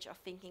bleeding edge of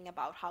thinking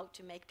about how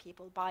to make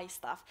people buy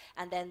stuff,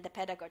 and then the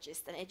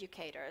pedagogists and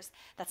educators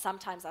that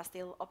sometimes are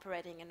still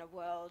operating in a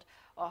world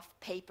of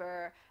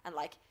paper and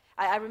like,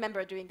 I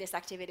remember doing these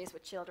activities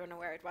with children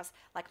where it was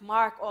like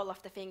mark all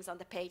of the things on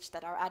the page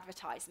that are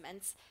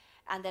advertisements,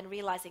 and then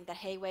realizing that,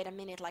 hey, wait a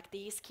minute, like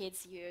these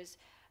kids use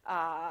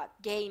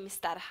games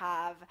that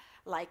have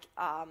like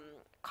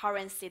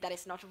currency that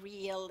is not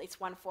real. It's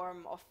one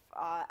form of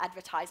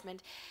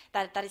advertisement.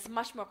 That is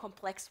much more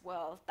complex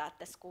world that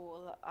the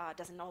school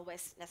doesn't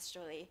always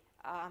necessarily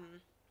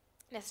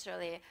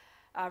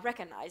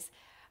recognize.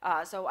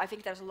 So I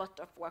think there's a lot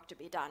of work to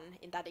be done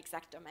in that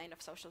exact domain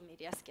of social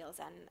media skills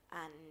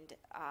and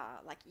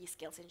like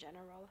e-skills in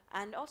general,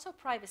 and also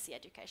privacy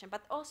education.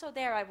 But also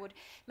there I would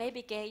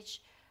maybe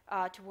gauge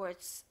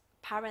towards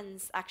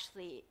parents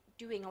actually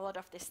doing a lot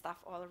of this stuff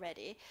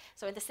already.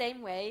 So in the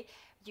same way,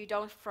 you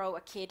don't throw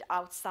a kid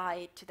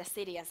outside to the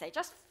city and say,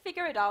 just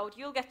figure it out,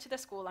 you'll get to the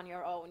school on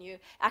your own. You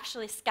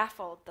actually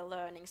scaffold the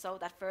learning so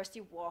that first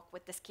you walk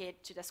with this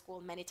kid to the school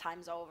many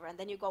times over, and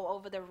then you go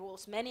over the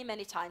rules many,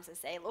 many times and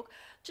say, look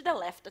to the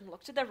left and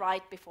look to the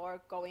right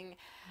before going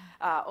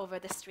over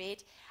the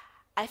street.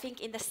 I think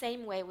in the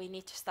same way we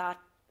need to start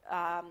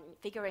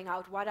figuring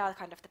out what are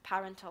kind of the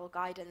parental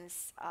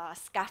guidance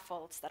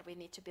scaffolds that we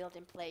need to build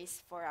in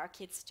place for our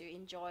kids to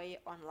enjoy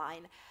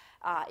online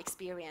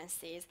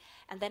experiences,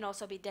 and then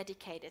also be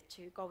dedicated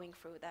to going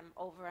through them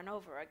over and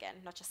over again,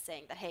 not just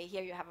saying that, hey,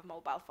 here you have a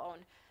mobile phone,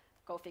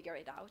 go figure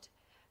it out,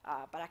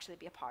 but actually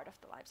be a part of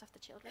the lives of the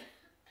children.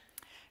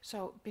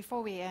 So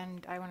before we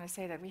end, I want to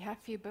say that we have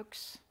few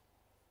books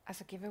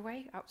as a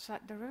giveaway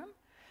outside the room,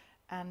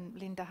 and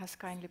Linda has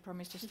kindly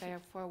promised to stay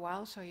up for a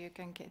while, so you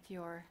can get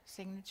your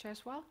signature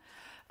as well.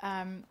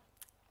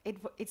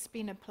 It's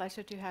been a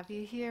pleasure to have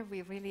you here.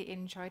 We really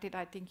enjoyed it.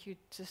 I think you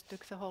just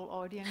took the whole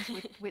audience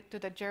to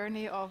the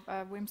journey of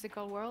a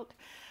whimsical world.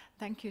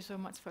 Thank you so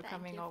much for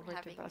coming over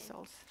to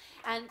Brussels.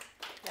 And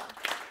yeah.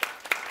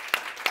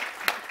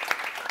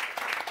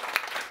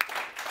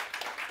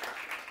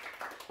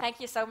 Thank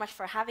you so much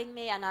for having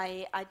me, and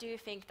I do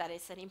think that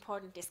it's an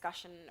important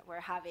discussion we're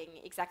having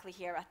exactly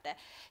here at the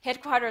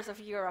headquarters of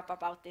Europe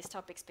about these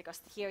topics, because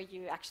here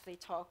you actually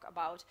talk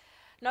about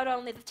not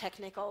only the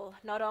technical,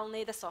 not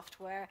only the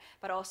software,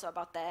 but also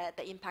about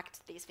the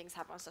impact these things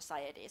have on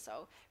society.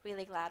 So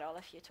really glad all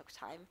of you took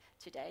time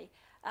today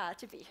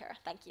to be here.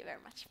 Thank you very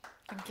much.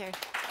 Thank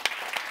you.